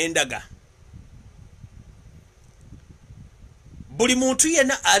endaga buli muntu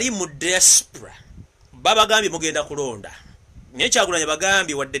yenna ali mu diaspora babagambye mugenda kulonda naye Kyagulanyi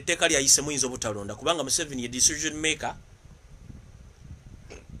bagambye wadde etteeka lyayise muyinza obutalonda kubanga Museveni ye decision maker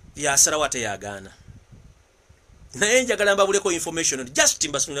yasalawo ate yagaana naye njagala mbabuleko information just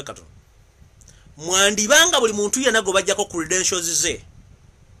mbasunule katono mwandibanga buli muntu yenna gwe bajjako credentials ze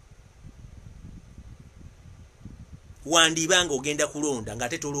wandibanga ogenda kulonda nga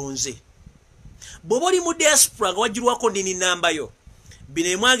ate tolonze bw'oba oli mu diaspora nga wajjirwako nini nambayo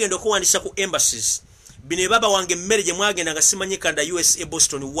bino mwagenda okuwandisa ku embassies bino baba wange mmere gye mwagenda nga simanyikanda USA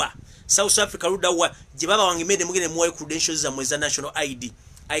Boston wa South Africa Ruda wa gye baba wange mmere mugende muwayo credentials zammwe za national ID.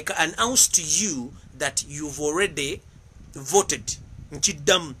 I can announce to you that you've already voted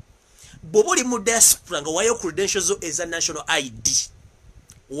nkiddamu bw'oba oli mu diaspora nga wayo credentials eza national ID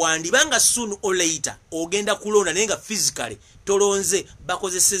wandibanga soon or later ogenda kulonda naye nga physically tolonze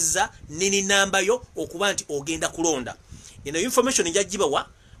bakozesezza nini nambayo okuba nti ogenda kulonda eno information njagibawa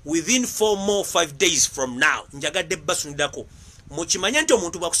within 5 days from now njagadde basunidako mukimanye nti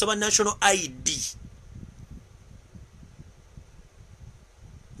omuntu bwakusaba national ID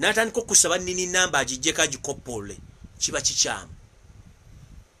natandika okusaba nini namba agijjeko agikopole kiba kikyamu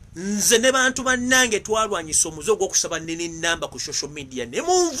nze ne bantu bannange twalwanyisa omuze ogw'okusaba nini namba ku social media ne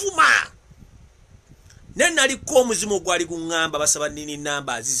munvuma ne naliko omuzimu ogwali guŋŋamba basaba nini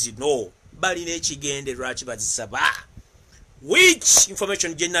namba azizino balina ekigendererwa kibazisaba which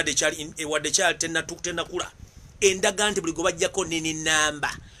information general wadde kyali tennakula endaga nti buli gwe bajjako nini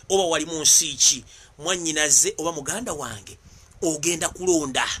namba oba wali mu nsi ki mwannyinaze oba muganda wange ogenda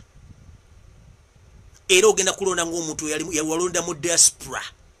kulonda era ogenda kulonda ng'omuntu yalonda mu diaspora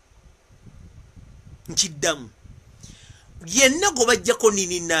nkiddamu yenna gwe bajjako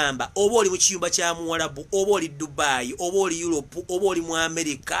nini namba oba oli mu kiyumba kya Muwarabu oba oli Dubai oba oli Europe oba oli mu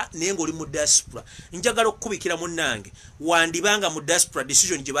America naye ng'oli mu diaspora njagala okukubikira munnange wandibanga mu diaspora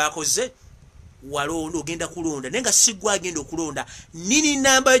decision gye baakoze walonda ogenda kulonda naye nga si gwe agenda okulonda nini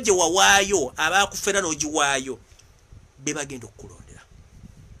namba yo gye wawaayo abaakufera n'ogiwaayo be bagenda okukulondera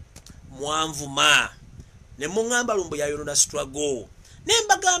mwanvuma ne muŋŋamba lumbo yayonona struggle ne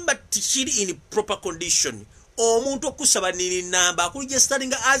mbagamba tikiri in proper condition omuntu okusaba nini namba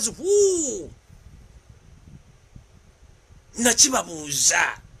akuligestaringa as who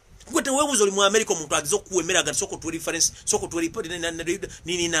nakibabuuza gwe teweebuuza oli mu America omuntu agize okuwemera gati soko tuwe reference soko tuwe report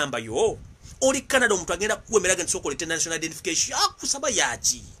nini namba yo oli Canada omuntu agenda kuwemera gati soko lete national identification akusaba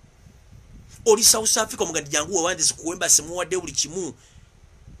yaki oli South Africa omugandi jangu wewandise kuwemba simuwadde buli kimu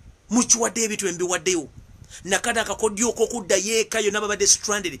mukiwadde ebitu embiwaddeyo nakada akakodyo okudda yeekayo n'ababadde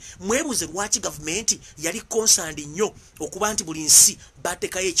stranded mwebuze lwaki government yali concerned nnyo okuba nti buli nsi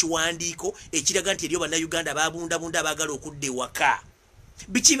bateekayo ekiwandiiko ekiraga nti eriyo bannayuganda babundabunda abaagala okudda ewaka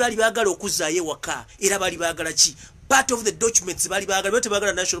biki baali baagala okuzaayo ewaka era baali baagala ki part of the documents baali baagala bwe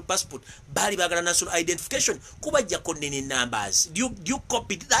tebaagala national passport baali baagala national identification kubajjako nene numbers do you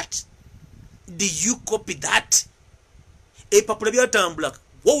copy that epapula byatambula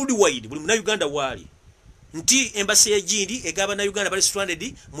worldwide buli munnayuganda waali nti embassy egindi egaba na Uganda bali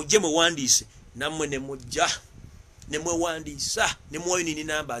stranded mujje mwewandiise nammwe ne mujja ne mwewandiisa ne muwayo nini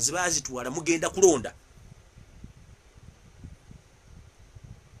numbers bazitwala mugenda kulonda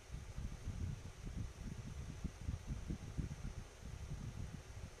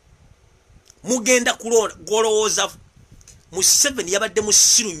mugenda kulonda golowooza Museveni yabadde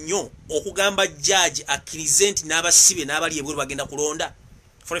musiru nnyo okugamba judge akkirize nti n'abasibe n'abali ebweru bagenda kulonda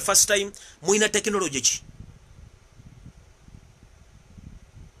for the first time muina technology ki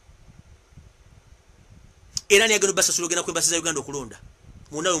era ni agendo basa sulogena kwembasa za Uganda okulonda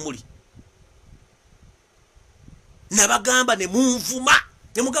munawe muli nabagamba ne munvuma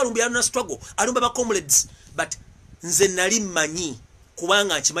ne mugalumbi aluna struggle alumba ba comrades but nze nali manyi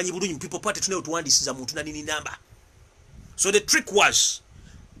kubanga nkimanyi bulungi people party tunayo tuwandisiza muntu na nini namba so the trick was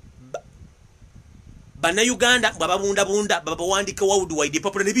Bana Uganda bababunda bunda babawandika worldwide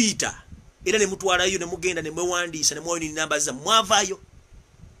popular ne biyita era ne mutwalayo ne mugenda ne mwewandisa ne mwoyini namba za mwavaayo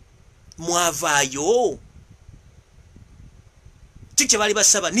tikye bali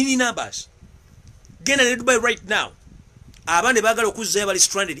basaba nini numbers genda ne Dubai right now abane bagala okuzzayo bali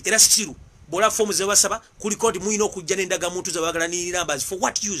stranded era still bola forms ze basaba kuli code muino okujja n'endaga muntu za bagala nini numbers for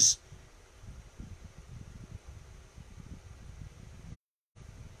what use?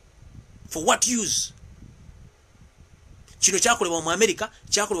 For what use? Kino kyakolebwa mu America,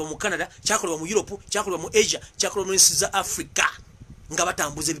 kyakolebwa mu Canada, kyakolebwa mu Europe, kyakolebwa mu Asia, kyakolebwa mu nsi za Africa. Nga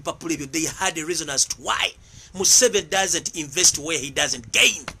batambuza ebipapula ebyo, they had a reason as to why Museveni doesn't invest where he doesn't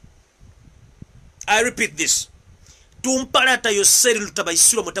gain. I repeat this. Tumpalata Yoseri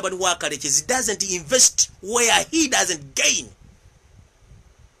Lutabaisiro mutabani wa Kalekezi doesn't invest where he doesn't gain.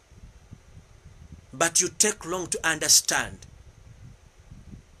 But you take long to understand.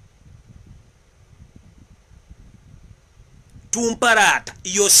 Tumparata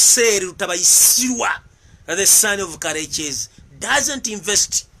Yoseri Lutabaisirwa, the son of Kalekezi, doesn't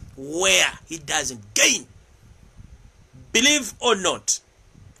invest where he doesn't gain. Believe or not,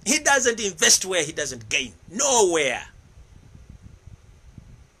 he doesn't invest where he doesn't gain. Nowhere.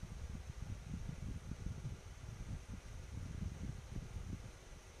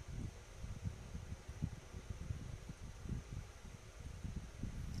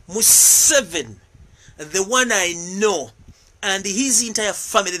 Museveni, the one I know, and his entire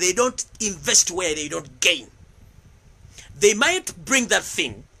family, they don't invest where they don't gain. They might bring that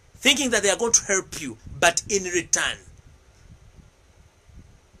thing, thinking that they are going to help you, but in return,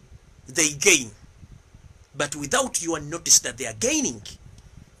 they gain. But without you notice that they are gaining.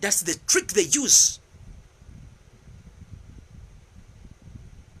 That's the trick they use.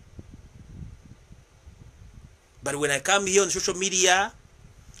 But when I come here on social media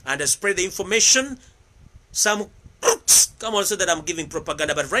and I spread the information, some come on say that I'm giving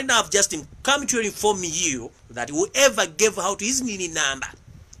propaganda. But right now I've just come to inform you that whoever gave out his nini number,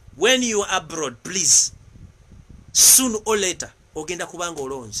 when you are abroad, please, soon or later, ogenda kubanga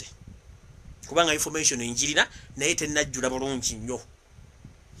olonze. Kubanga information injirina naye tenajjula bulungi nnyo.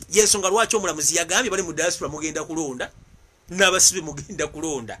 Yensonga lwaki omulamuzi yagambye bali mu diaspora mugenda kulonda n'abasibe mugenda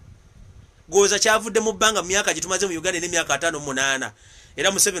kulonda. Goza kyavudde mu bbanga myaka gitumaze mu Uganda n'emyaka 5-8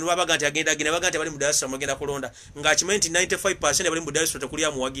 era Museveni wabaga nti agenda baga nti bali mu diaspora mugenda kulonda ng'akimanyi nti 95% bali mu diaspora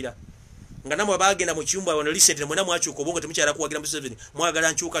tekulyamu wagira nga namwe bagenda mu kiyumba wano recently mwena mwakyuka obongo temukyala kuwagira Museveni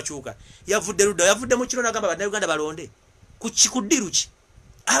mwagala nkyuka yavudde ludda yavudde mu kiro n'agamba bana Uganda balonde ku kikuddiru ki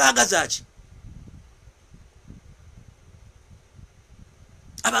abagazaaki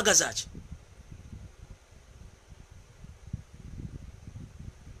abagazaaki.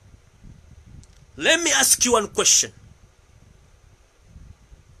 Let me ask you one question.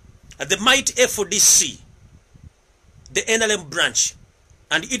 At the mighty FODC, the NLM branch,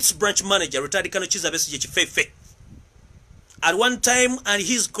 and its branch manager, retired Kano Chiza Besigye Chifefe, at one time and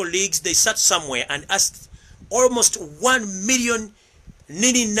his colleagues, they sat somewhere and asked almost 1 million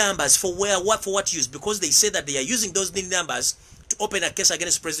nini numbers for what use, because they say that they are using those nini numbers to open a case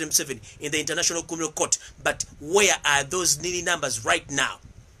against President Museveni in the International Criminal Court. But where are those nini numbers right now?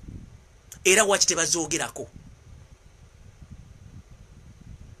 Era waki tebazoogerako.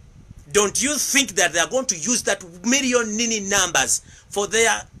 Don't you think that they are going to use that million nini numbers for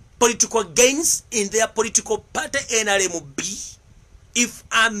their political gains in their political party NRMB? If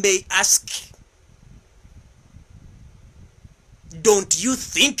I may ask, don't you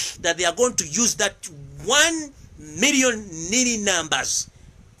think that they are going to use that 1 million nini numbers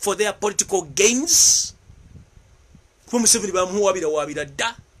for their political gains? Wabira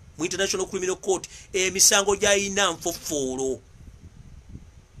da mu International Criminal Court emisango gyayina nfofoolo.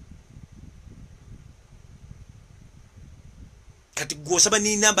 Kati gwosaba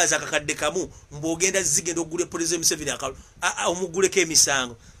nini numbers akakadde kamu mbogenda zigenda ogule President Museveni omuguleko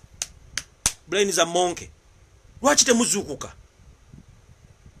emisango. Brain za monke. Lwaki temuzuukuka?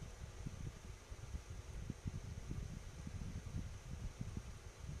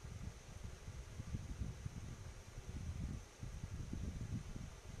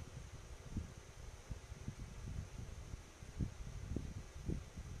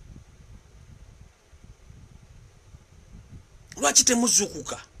 Lwaki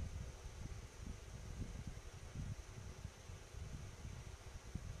temuzuukuka?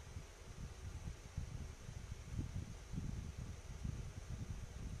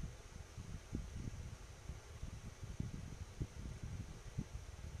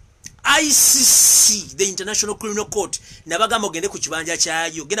 ICC, the International Criminal Court, nabagamba ogende ku kibanja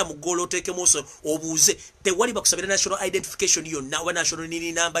kyayo, genda mu ggolo oteekemu obuuze. Tewali bakusabira national identification yonna oba national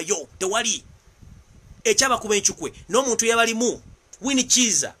nini number yo. Tewali. ekyaba kuba enchukwe n'omuntu yabalimu Winnie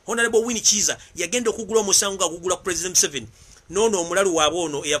Chiza, Honorable Winnie Chiza, yagenda okugula omusango gagugula ku President 7. Nono omulalu waabo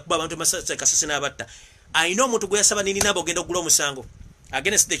ono eyakuba abantu kasase n'abatta. Ayina omuntu gwe yasaba nini nabo ogenda okugula omusango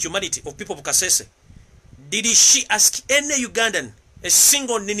against the humanity of people of Kasese. Did she ask any Ugandan a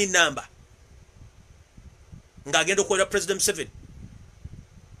single nini number? Nga agenda okuwera President 7.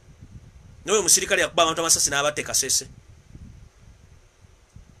 Noyo musirikale yakuba abantu amasasi n'abatta Kasese.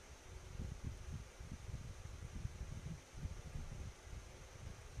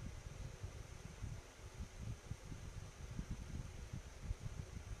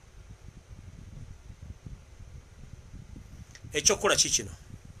 Ekyokola kikino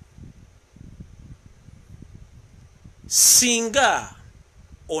singa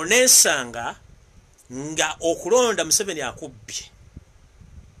onesanga nga okulonda Museveni akubbye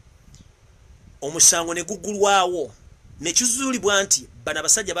omusango ne gugulwawo ne kizuulibwa nti bana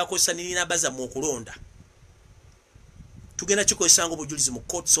abasajja bakozesa nini nabaza mu okulonda tugenda kikozesanga obujulizi mu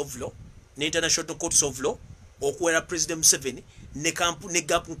courts of law ne international courts of law okuwera President Museveni ne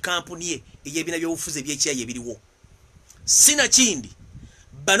kampuni ye ey'ebina by'obufuzi eby'ekyayi ebiriwo. Sina kindi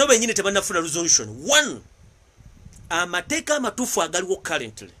bano benyine tebanafuna resolution. 1 amateeka amatuufu agaliwo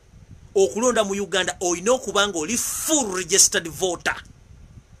currently okulonda mu Uganda olina okubanga oli full registered voter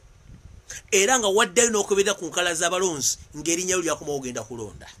era nga waddeyo n'okubeera ku nkala z'abalonzi ng'erinnya lyo lyakoma ogenda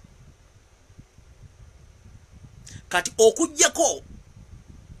kulonda. Kati okujjako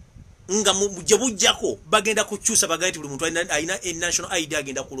nga gye bujjako bagenda kukyusa bagenda nti buli muntu alina national ID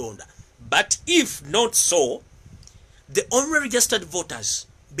agenda kulonda. But if not so, the only registered voters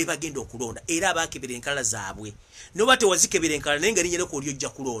be bagenda okulonda era abakebera enkala zaabwe noba tewazikebera enkala naye nga linyere ko lyojja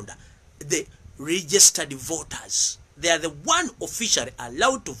kulonda. The registered voters, they are the one officially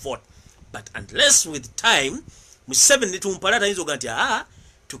allowed to vote. But unless with time Museveni tumpalata nzoga nti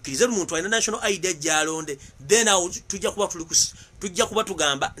tukirize omuntu alina national ID ajjalonde, then tujja kuba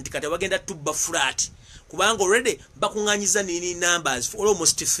tugamba nti kati bagenda tubba flat kubanga already bakunganyiza nini numbers for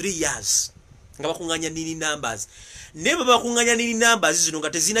almost 3 years nga bakunganya nini numbers. Neba bakunganya nini numbers zino nga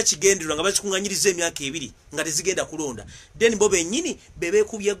tezina kigendero nga bazikunganyiriza emyaka 2 nga tezigenda kulonda. Then bo bennyini bebe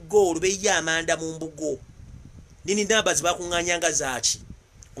kubye goal beya amanda mu mbugo. Nini numbers bakunganyanga zaaki.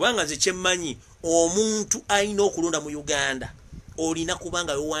 Kubanga nze kyemmanyi omuntu ayina okulonda mu Uganda olina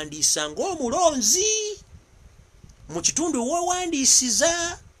kubanga yowandiisa ng'omulonzi mu kitundu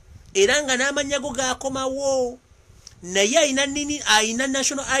wowandiisiza era nga n'amanyago gaakomawo naye ayina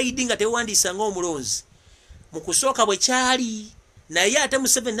national ID nga tewandiisa ng'omulonzi mu kusooka bwe kyali naye ate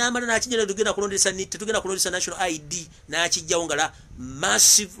Museveni n'amala n'akijjala tugenda kulondesa national ID n'akijjawo nga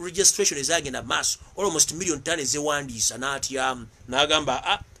massive registration ezagenda maaso almost 5 million ezewandiisa n'atyamu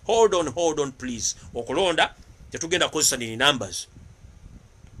n'agamba hold on please okulonda tetugenda kukozesa nini numbers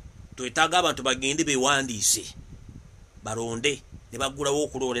twetaaga abantu bagende bewandiise balonde ne baggulawo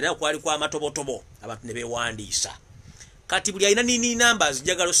okulonda era kwali kwa matobotobo abantu ne bewandiisa. Kati buli alina nini numbers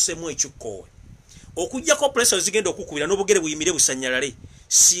njagala ossemu ekikkowe okujjako pressure zigenda okukubira n'obugere buyimire busanyalale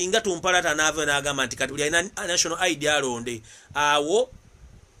singa tumpalata n'ava n'agamba nti kati buli alina national ID alonde awo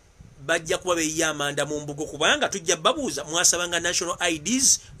bajja kuba beyiya amanda mu mbugo kubanga tujja babuuza mwasabanga national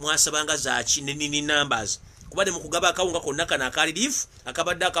IDs mwasabanga zaaki ne nini numbers kubade mu kugaba akawunga konna kana aka relief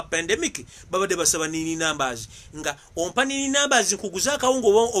akabadde aka pandemic babadde basaba nini numbers nga ompa nini numbers nkuguza akawunga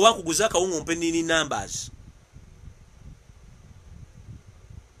oba kuguza akawunga ompe nini numbers.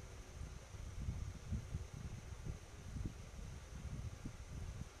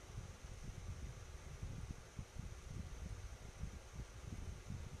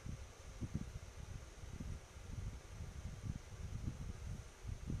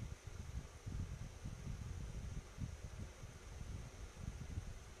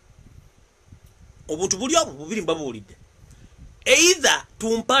 Obuntu buli omu bubiri mbabuulidde either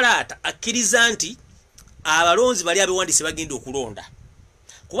tumpalata akkiriza nti abalonzi bali abewandiise bagenda okulonda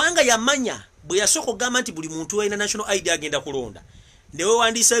kubanga yamanya bwe yasooka okugamba nti buli muntu alina national ID agenda kulonda newe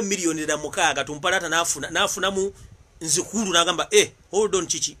wandiisa miliyoni 6 tumpalata n'afunamu nzikulu n'agamba hold on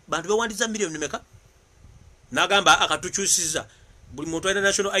chichi bantu bewandiisa miliyoni meka n'agamba akatukyusiza buli muntu alina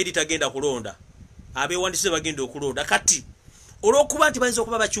national ID tagenda kulonda abewandiise bagenda okulonda. Kati olwokuba nti bayinza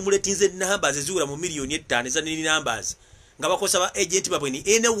okuba bacyumuletinze numbers eziwera mu miliyoni 5 eza nini numbers nga bakosa ba agent babwe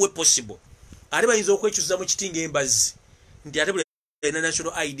ni anyway possible ate bayinza okwekyusiza mu kitinga embazi nti ate buli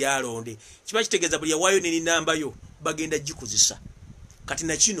national ID alonde kiba kitegeeza buli yawayo nini namba yo bagenda gikozesa. Kati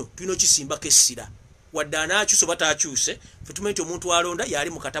na kino tulina okisimbako essira wadde anaakyuse oba taakyuse ffe tumanyi nti omuntu alonda yali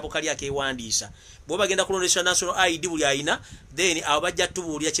mu katabo kali akeewandiisa bwe bagenda kulondesa national ID buli ayina then abo bajja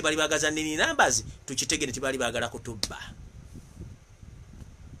tubuulira kye bali baagaza nini numbers tukitegere tibali baagala kutubba.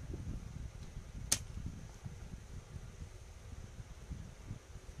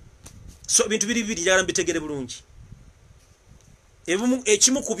 So bintu bibiri njagala mbitegere bulungi.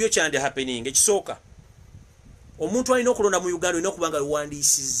 Ekimu ku byo kyande happening ekisooka. Omuntu alina okulonda mu Uganda olina okuba nga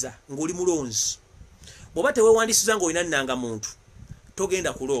wewandiisizza ng'oli mulonzi. Bw'oba teweewandiisizza ng'olina nnanga muntu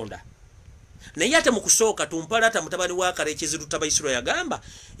togenda kulonda. Naye ate mu kusooka Tumpalata mutabani wa Karekezi Lutabaisirwa yagamba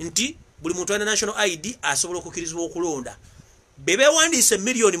nti buli muntu alina national ID asobola okukirizibwa okulonda. Bebewandiise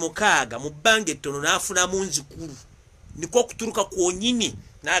miliyoni 6 mu bbanga ettono n'afunamu nzikulu. Niko okuturuka kwonyini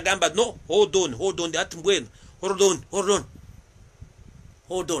n'agamba no hold on ati mbwenu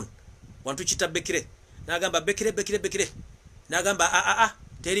hold on wantu kitabekire n'agamba bekire n'agamba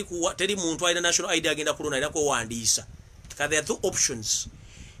teri muntu alina national ID agenda kulonda alina kwewandiisa. There are two options.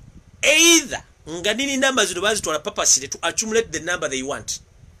 Either nga nini numbers zino bazitwala purposely to accumulate the number they want.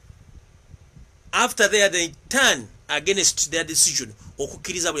 After they turn against their decision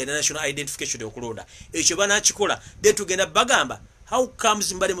okukiriza buli national identification okulonda. Ekyo banakikola de tugenda bagamba how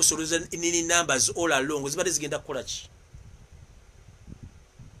comes mbale musoloza nini numbers all along zibade zigenda kukola ki?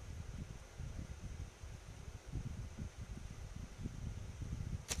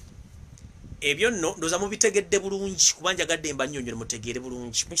 Ebyo no ndoza mubitegedde bulungi kubanja gadde mbanyonyo mutegeere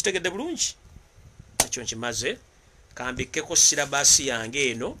bulungi. Mukitegedde bulungi? Ekyo nkimaze kambikeko silabasi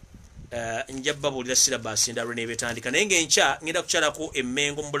yange eno njababulira silabasi ndalo nebetandika naye ngencha ngenda kukyalako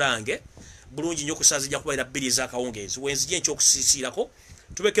emmengo mbulange bulungi nnyo kusazija kubaira bbiri zakawongezi wenzije nkyo okusisiirako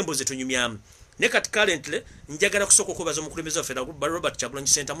tubeke mboze tunyumyamu ne kati currently njagala kusoko kubaza omukulembeze waffe Robert Kyagulanyi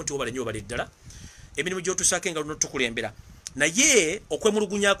Center muti obale nnyo obale ddala emirimu gyotusaake nga luno tukulembera naye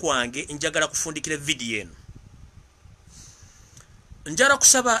okwemulugunya kwange njagala kufundikira video eno njala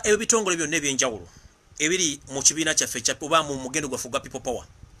kusaba ebyo bitongole byonna ebyenjawulo ebiri mu kibiina kyaffe kya oba mu mugendo gwaffe gwa People Power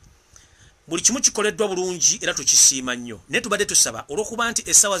buli kimu kikoleddwa bulungi era tukisiima nnyo ne tubadde tusaba olw'okuba nti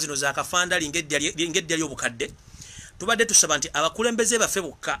essawa zino za kafandali ng'eddya ly'obukadde tubadde tusaba nti abakulembeze baffe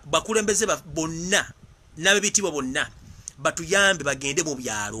bokka bakulembeze bonna n'abebitibwa bonna batuyambe bagende mu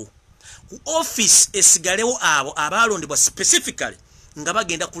byalo office esigalewo abo abalondebwa specifically nga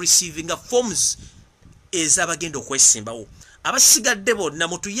bagenda ku receiving forms ez'abagenda okwesimbawo abasigadde bonna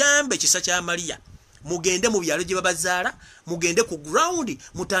mutuyambe ekisa kya Maria mugende mu byalo gye babazaala mugende ku ground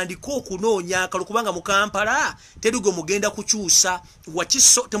mutandike okunoonya akalu kubanga mu Kampala terigo mugenda kukyusa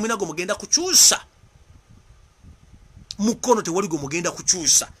wakiso temwinago mugenda kukyusa mukono tewaligo mugenda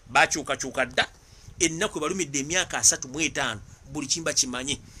kukyusa bakyuka dda ennaku balumidde emyaka 35 buli kimba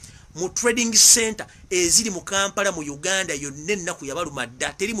kimanyi mu trading center eziri mu Kampala mu Uganda yonna ennaku yabaluma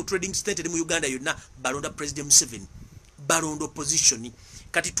dda teri mu trading center mu Uganda yonna balonda President Museveni balonda opposition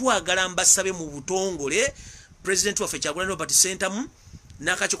kati twagala mbasabe mu butongole President waffe Kyagulanyi Robert Center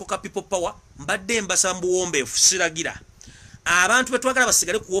n'akakiiko ka People Power mbadde mbasaba mbuwombeefu siragira abantu betwagala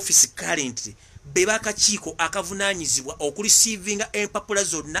basigale ku office currently beba akakiiko akavunaanyizibwa okureceiving empapula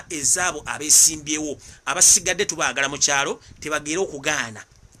zonna ezaabo abesimbyewo abasigadde tubaagala mu kyalo tebageera okugaana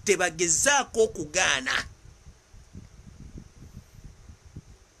tebagezaako okugaana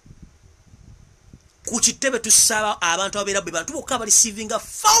kuchitebe tusaba abantu abeera bwe bantu bokka receiving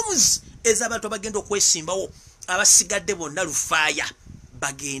forms ez'abantu abagenda okwesimbawo abasigadde bonna lufaaya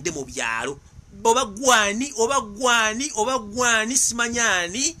bagende mu byalo obagwani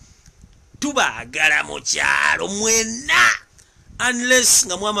simanyani tubaagala mu kyalo mwena unless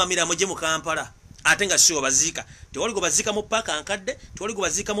nga mwamamira muje mu Kampala ate nga sio baziika tewali go baziika mu paaka nkadde tewali go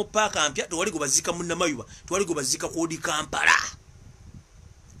baziika mu paaka mpya tewali go baziika mu Namayuba tewali go baziika ku Odi Kampala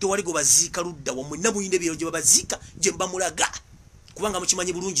tewali go baziika ludda wamwe nabuyinde byo gye baziika gye mbamulaga kubanga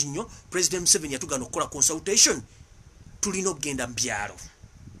mukimanyi bulungi nnyo President Museveni yatugana okukola consultation tulina okugenda mu byalo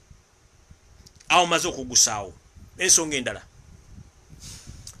awo maze okugusaawo ensonga endala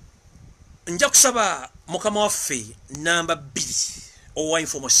nja kusaba mukama waffe namba 2 owa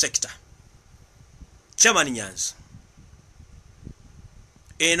informal sector Chairman Nyanzi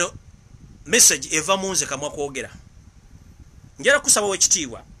eno message eva munze kamwa kwogera njala kusaba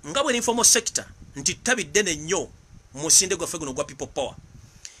wekitiibwa nga bwe informal sector nti tabidde nnyo musinde gwaffe guno gwa People Power.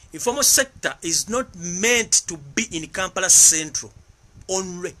 Informal sector is not meant to be in Kampala Central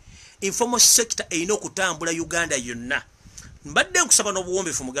only. Informal sector eino kutambula Uganda yonna. Mbadde nkusaba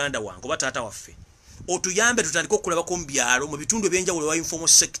n'obuwombeefu muganda wange oba taata waffe otuyambe tutandika okulabako mu byalo mu bitundu ebyenjawulo wa informal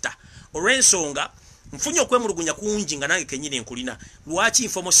sector olw'ensonga nfunye okwemulugunya kungi nga nange kennyini nkulina lwaki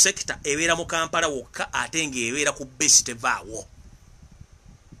informal sector ebeera mu Kampala wokka ate ng'ebeera ku base tevaawo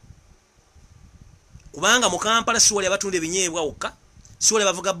kubanga mu Kampala si wali abatunda ebinyeebwa wokka si wali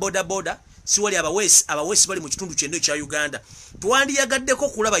abavuga boda si wali abaweesi bali mu kitundu kyonna ekya Uganda twandiyagaddeko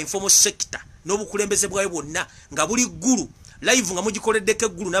okulaba informal sector n'obukulembeze bwayo bwonna nga buli ggulu live nga mugikoleddeko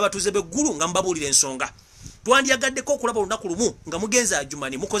eggulu n'abatuuze b'eggulu nga mbabuulira ensonga twandiyagaddeko okulaba olunaku lumu nga mugenza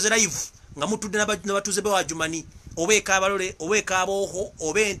ajumani mukoze live nga mutudde n'abatuze b'Wajumani obeeka abalole obeeka abooho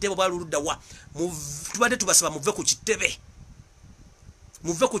obente bwe baluludda wa tubadde tubasaba muve ku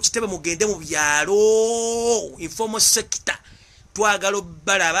kitebe mugende mu byalo informal sector twagala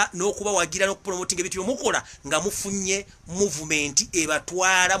balaba n'okuba wagira n'okupromotinga ebintu byomukola nga mufunye movement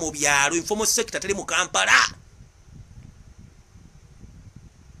ebatwala mu byalo informal sector teri mu Kampala.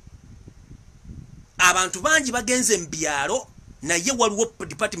 Abantu bangi bagenze mu byalo naye waliwo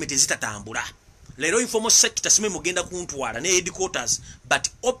department ezitatambula. Lero informal sector sime mugenda kuntwala ne headquarters but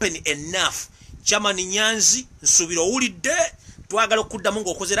open enough. Chairman Nyanzi nsubira owulidde twagala okuddamu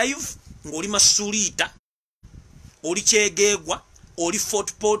ng'okoze live ng'oli Masuliita oli Kyegeegwa oli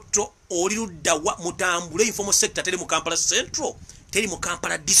Fort Portal oli Luddawa mutambule informal sector teri mu Kampala Central teri mu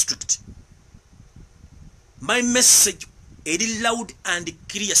Kampala District. My message eri loud and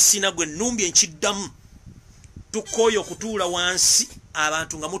clear sinagwe numbi enchiddamu tukoyo kutuula wansi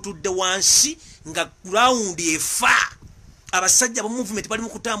abantu nga mutudde wansi nga ground efa abasajja ba movement bali mu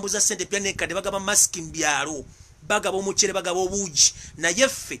kutambuza sente pya nekade bagaba mask mbyalo bagaba omuchere bagaba obuugi naye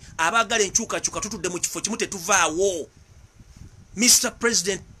ffe abagala enkyukakyuka tutudde mu kifo kimu tetuvaawo. Mr.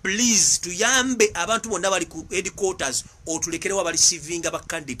 President, please tuyambe abantu bonna bali ku headquarters otulekerewo abali receiving aba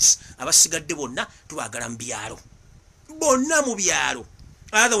candidates abasigadde bonna tubagala mbyalo bonna mu byalo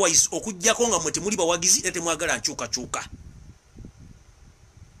otherwise okujjako nga mwe temuli bawagizi ate mwagala nkyukakyuka.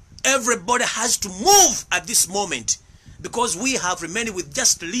 Everybody has to move at this moment because we have remained with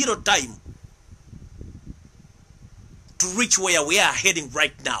just little time to reach where we are heading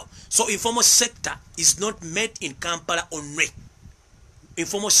right now. So informal sector is not met in Kampala only.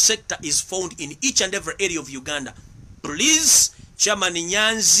 Informal sector is found in each and every area of Uganda. Please, Chairman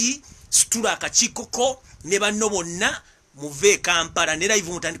Nyanzi, Stula Kachikoko, never no bonna muve Kampala nera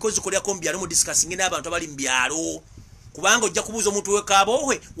ivu mutandikozi kolya ko mbyalo mu discussing n'abantu abali mbyalo. Kubanga ojja kubuuza omuntu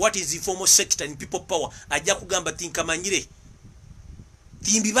wekaabowe what is informal sector in people power ajja kugamba tinkamanyire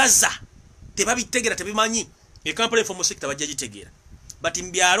timbibaza tebabitegera tebimanyi e Kampala informal sector bajja gitegeera but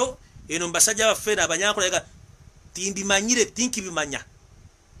mbyalo eno mbasajja bafeera abanyakola yega timbimanyire tinkibimanya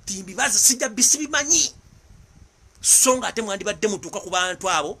timbibaza sijja bisibimanyi songa ate mwandibadde mutuuka ku bantu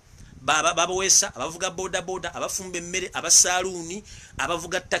abo baba wesa abavuga boda abafumba emmere abasaluni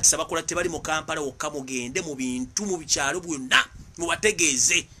abavuga taxi abakola tebali mu Kampala okamugende mu bintu mu bikyalo byonna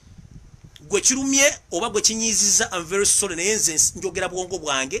mubategeeze gwe kirumye oba gwe kinyiziza. I'm very sorry naye nze njogera bwongo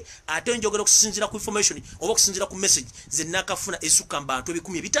bwange ate njogera okusinzira ku information oba okusinzira ku message ze nakafuna esuka mbantu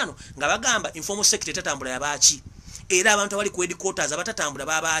 15 nga bagamba informal sector tatambula yabaaki era abantu abali ku headquarters abatatambula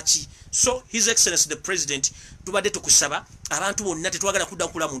babaaki. So His Excellency the President tubadde tukusaba abantu bonna tetwagala kudda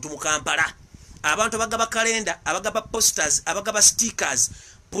kula muntu mu Kampala abantu abagaba kalenda abagaba posters abagaba stickers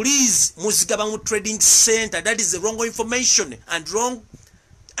please muzigaba mu trading center. That is the wrong information and wrong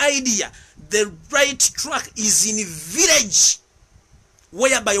idea. The right track is in village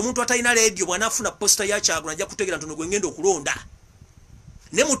whereby omuntu atalina radio bwanafuna poster ya Kyagulanyi ajja kutegera ntono gwengendo okulonda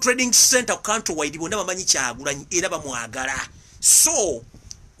ne mu trading center country wide bonna bamanyi Kyagulanyi era bamwagala. So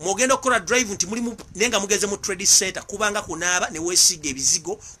mogenda kola drive nti muli nenga mugeze mu trading center kubanga kunaaba ne wesiga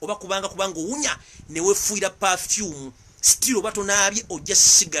ebizigo oba kubanga owunya ne wefuira perfume still oba tonaabye ojja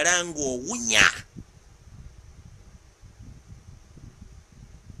sigala ng'owunya.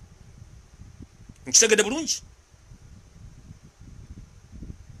 Nkitegedde bulungi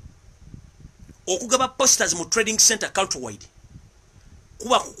okugaba posters mu trading center country wide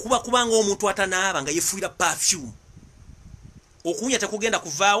kubanga omuntu atanaaba nga yefuira perfume okunya tekugenda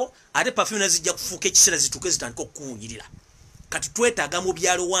kuvaawo ate perfume nazijja kufuuka ekiseera zituuke zitandika okuwunyirira. Kati twetaaga mu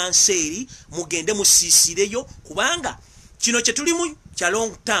byalo wansi eri mugende musiisireyo kubanga kino kye tulimu kya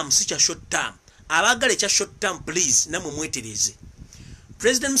long term si kya short term. Abagala ekya short term please namwe mwetereze.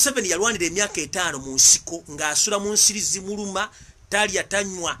 President Museveni yalwanira emyaka 5 mu nsiko ng'asula mu nsiri zimuluma talya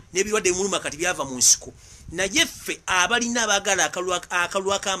tanywa n'ebirwadde muluma kati byava mu nsiko. Naye ffe abalina abagala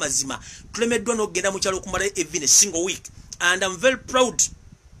akalwa k'amazima tulemeddwa n'okugenda mu kyalo okumala even a single week. And I'm very proud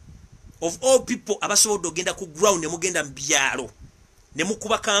of all people abasobodde ogenda ku ground ne mugenda mu byalo ne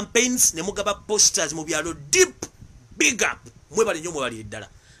mukuba campaigns ne mugaba posters mu byalo deep big up mwebale nnyo mwebali ddala.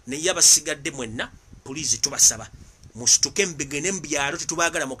 Naye abasigadde mwenna police tubasaba musituke mbigene mu byalo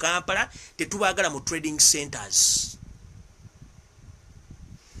tetubagala mu Kampala tetubagala mu trading centers.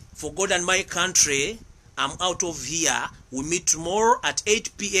 For God and my country, I'm out of here. We meet tomorrow at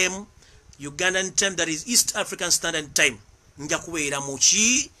 8 p.m. Ugandan time, that is East African Standard Time. Nja kubeera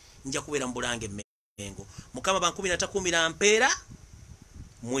muki nja kubeera mbulange mengo mukama bankumi natakumira mpeera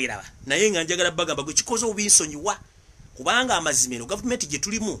mwiraba naye nga njagala bagamba gwe kikozo obinsonyiwa kubanga amazima eno government gye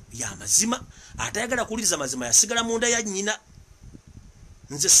tulimu ya mazima atayagala kuliza mazima yasigala munda ya nnyina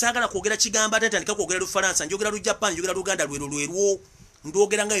nze saagala kwogera kigamba ate ntandika kwogera Lufalansa, njogera Lujapan, njogera Luganda lwerwo,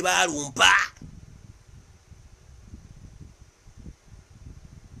 ndogera nga bwe baalumpa.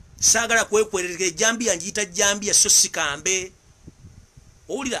 Saagala kwekwerereka ejjambiya njiyita jjambiya so sikambe.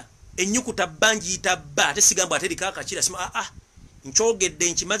 Owulira ennyukuta bba njiyita bba ate sigamba ate eriko akakira sima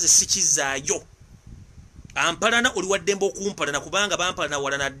nkyogedde nkimaze sikizaayo. Ampalana oli waddembe okumpalana kubanga bampalana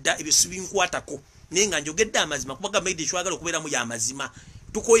walana dda ebyo sibinkwatako. Naye nga njogedde amazima kubaga maidi kyagala okubeeramu ya mazima.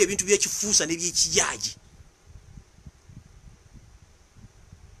 Tukoye ebintu by'ekifuusa n'eby'ekiyaaji.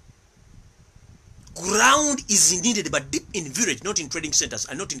 Ground is needed but deep in village, not in trading centers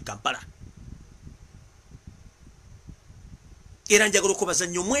and not in Kampala. Era njagala okubaza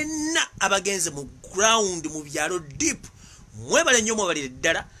nnyo mwenna abagenze mu ground mu byalo deep. Mwebale nnyo mwebalire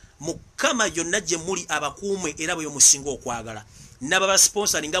ddala. Mukama yonna gye muli abakuume era bwe musinga okwagala. N'ababa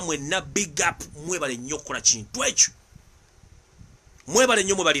sponsor nga mwenna big up mwebale nnyo okukola kintu ekyo. Mwebale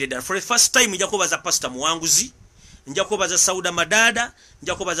nnyo mwebalire ddala. For the first time nja kubaza Pastor Muwanguzi, nja kubaza Sauda Madada,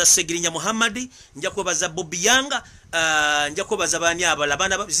 nja kubaza Segirinya Muhammadi, nja kubaza Bobiyanga, nja kubaza bani abala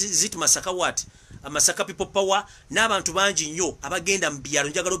bana zitu Masaka what? Masaka people power n'abantu bangi nnyo abagenda mu byalo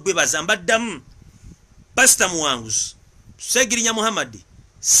njagala okwebaza mbaddamu. Pastor Muwanguzi, Segirinya Muhammadi,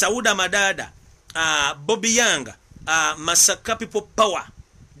 Sauda Madada, Bobiyanga, Masaka people power,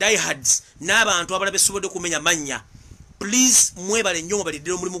 diehards n'abantu abala besobodde kumenya mannya. Please mwebale nnyo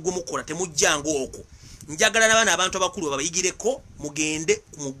mwebalidde omulimu gw'omukola temujjango okwo. Njagala n'abaana abantu abakulu babayigireko mugende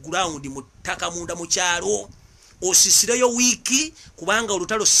mu ground mu ttaka munda mu kyalo. Osisireyo wiiki kubanga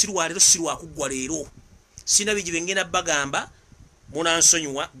olutalo sirwa leero sirwa kuggwa leero. Sina bijibe ngenda bagamba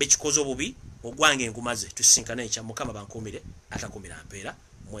munansonyiwa bekikozo bubi ogwange nkumaze tusinkane ekya Mukama bankumire atakumira mpeera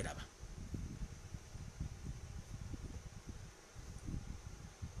mweraba.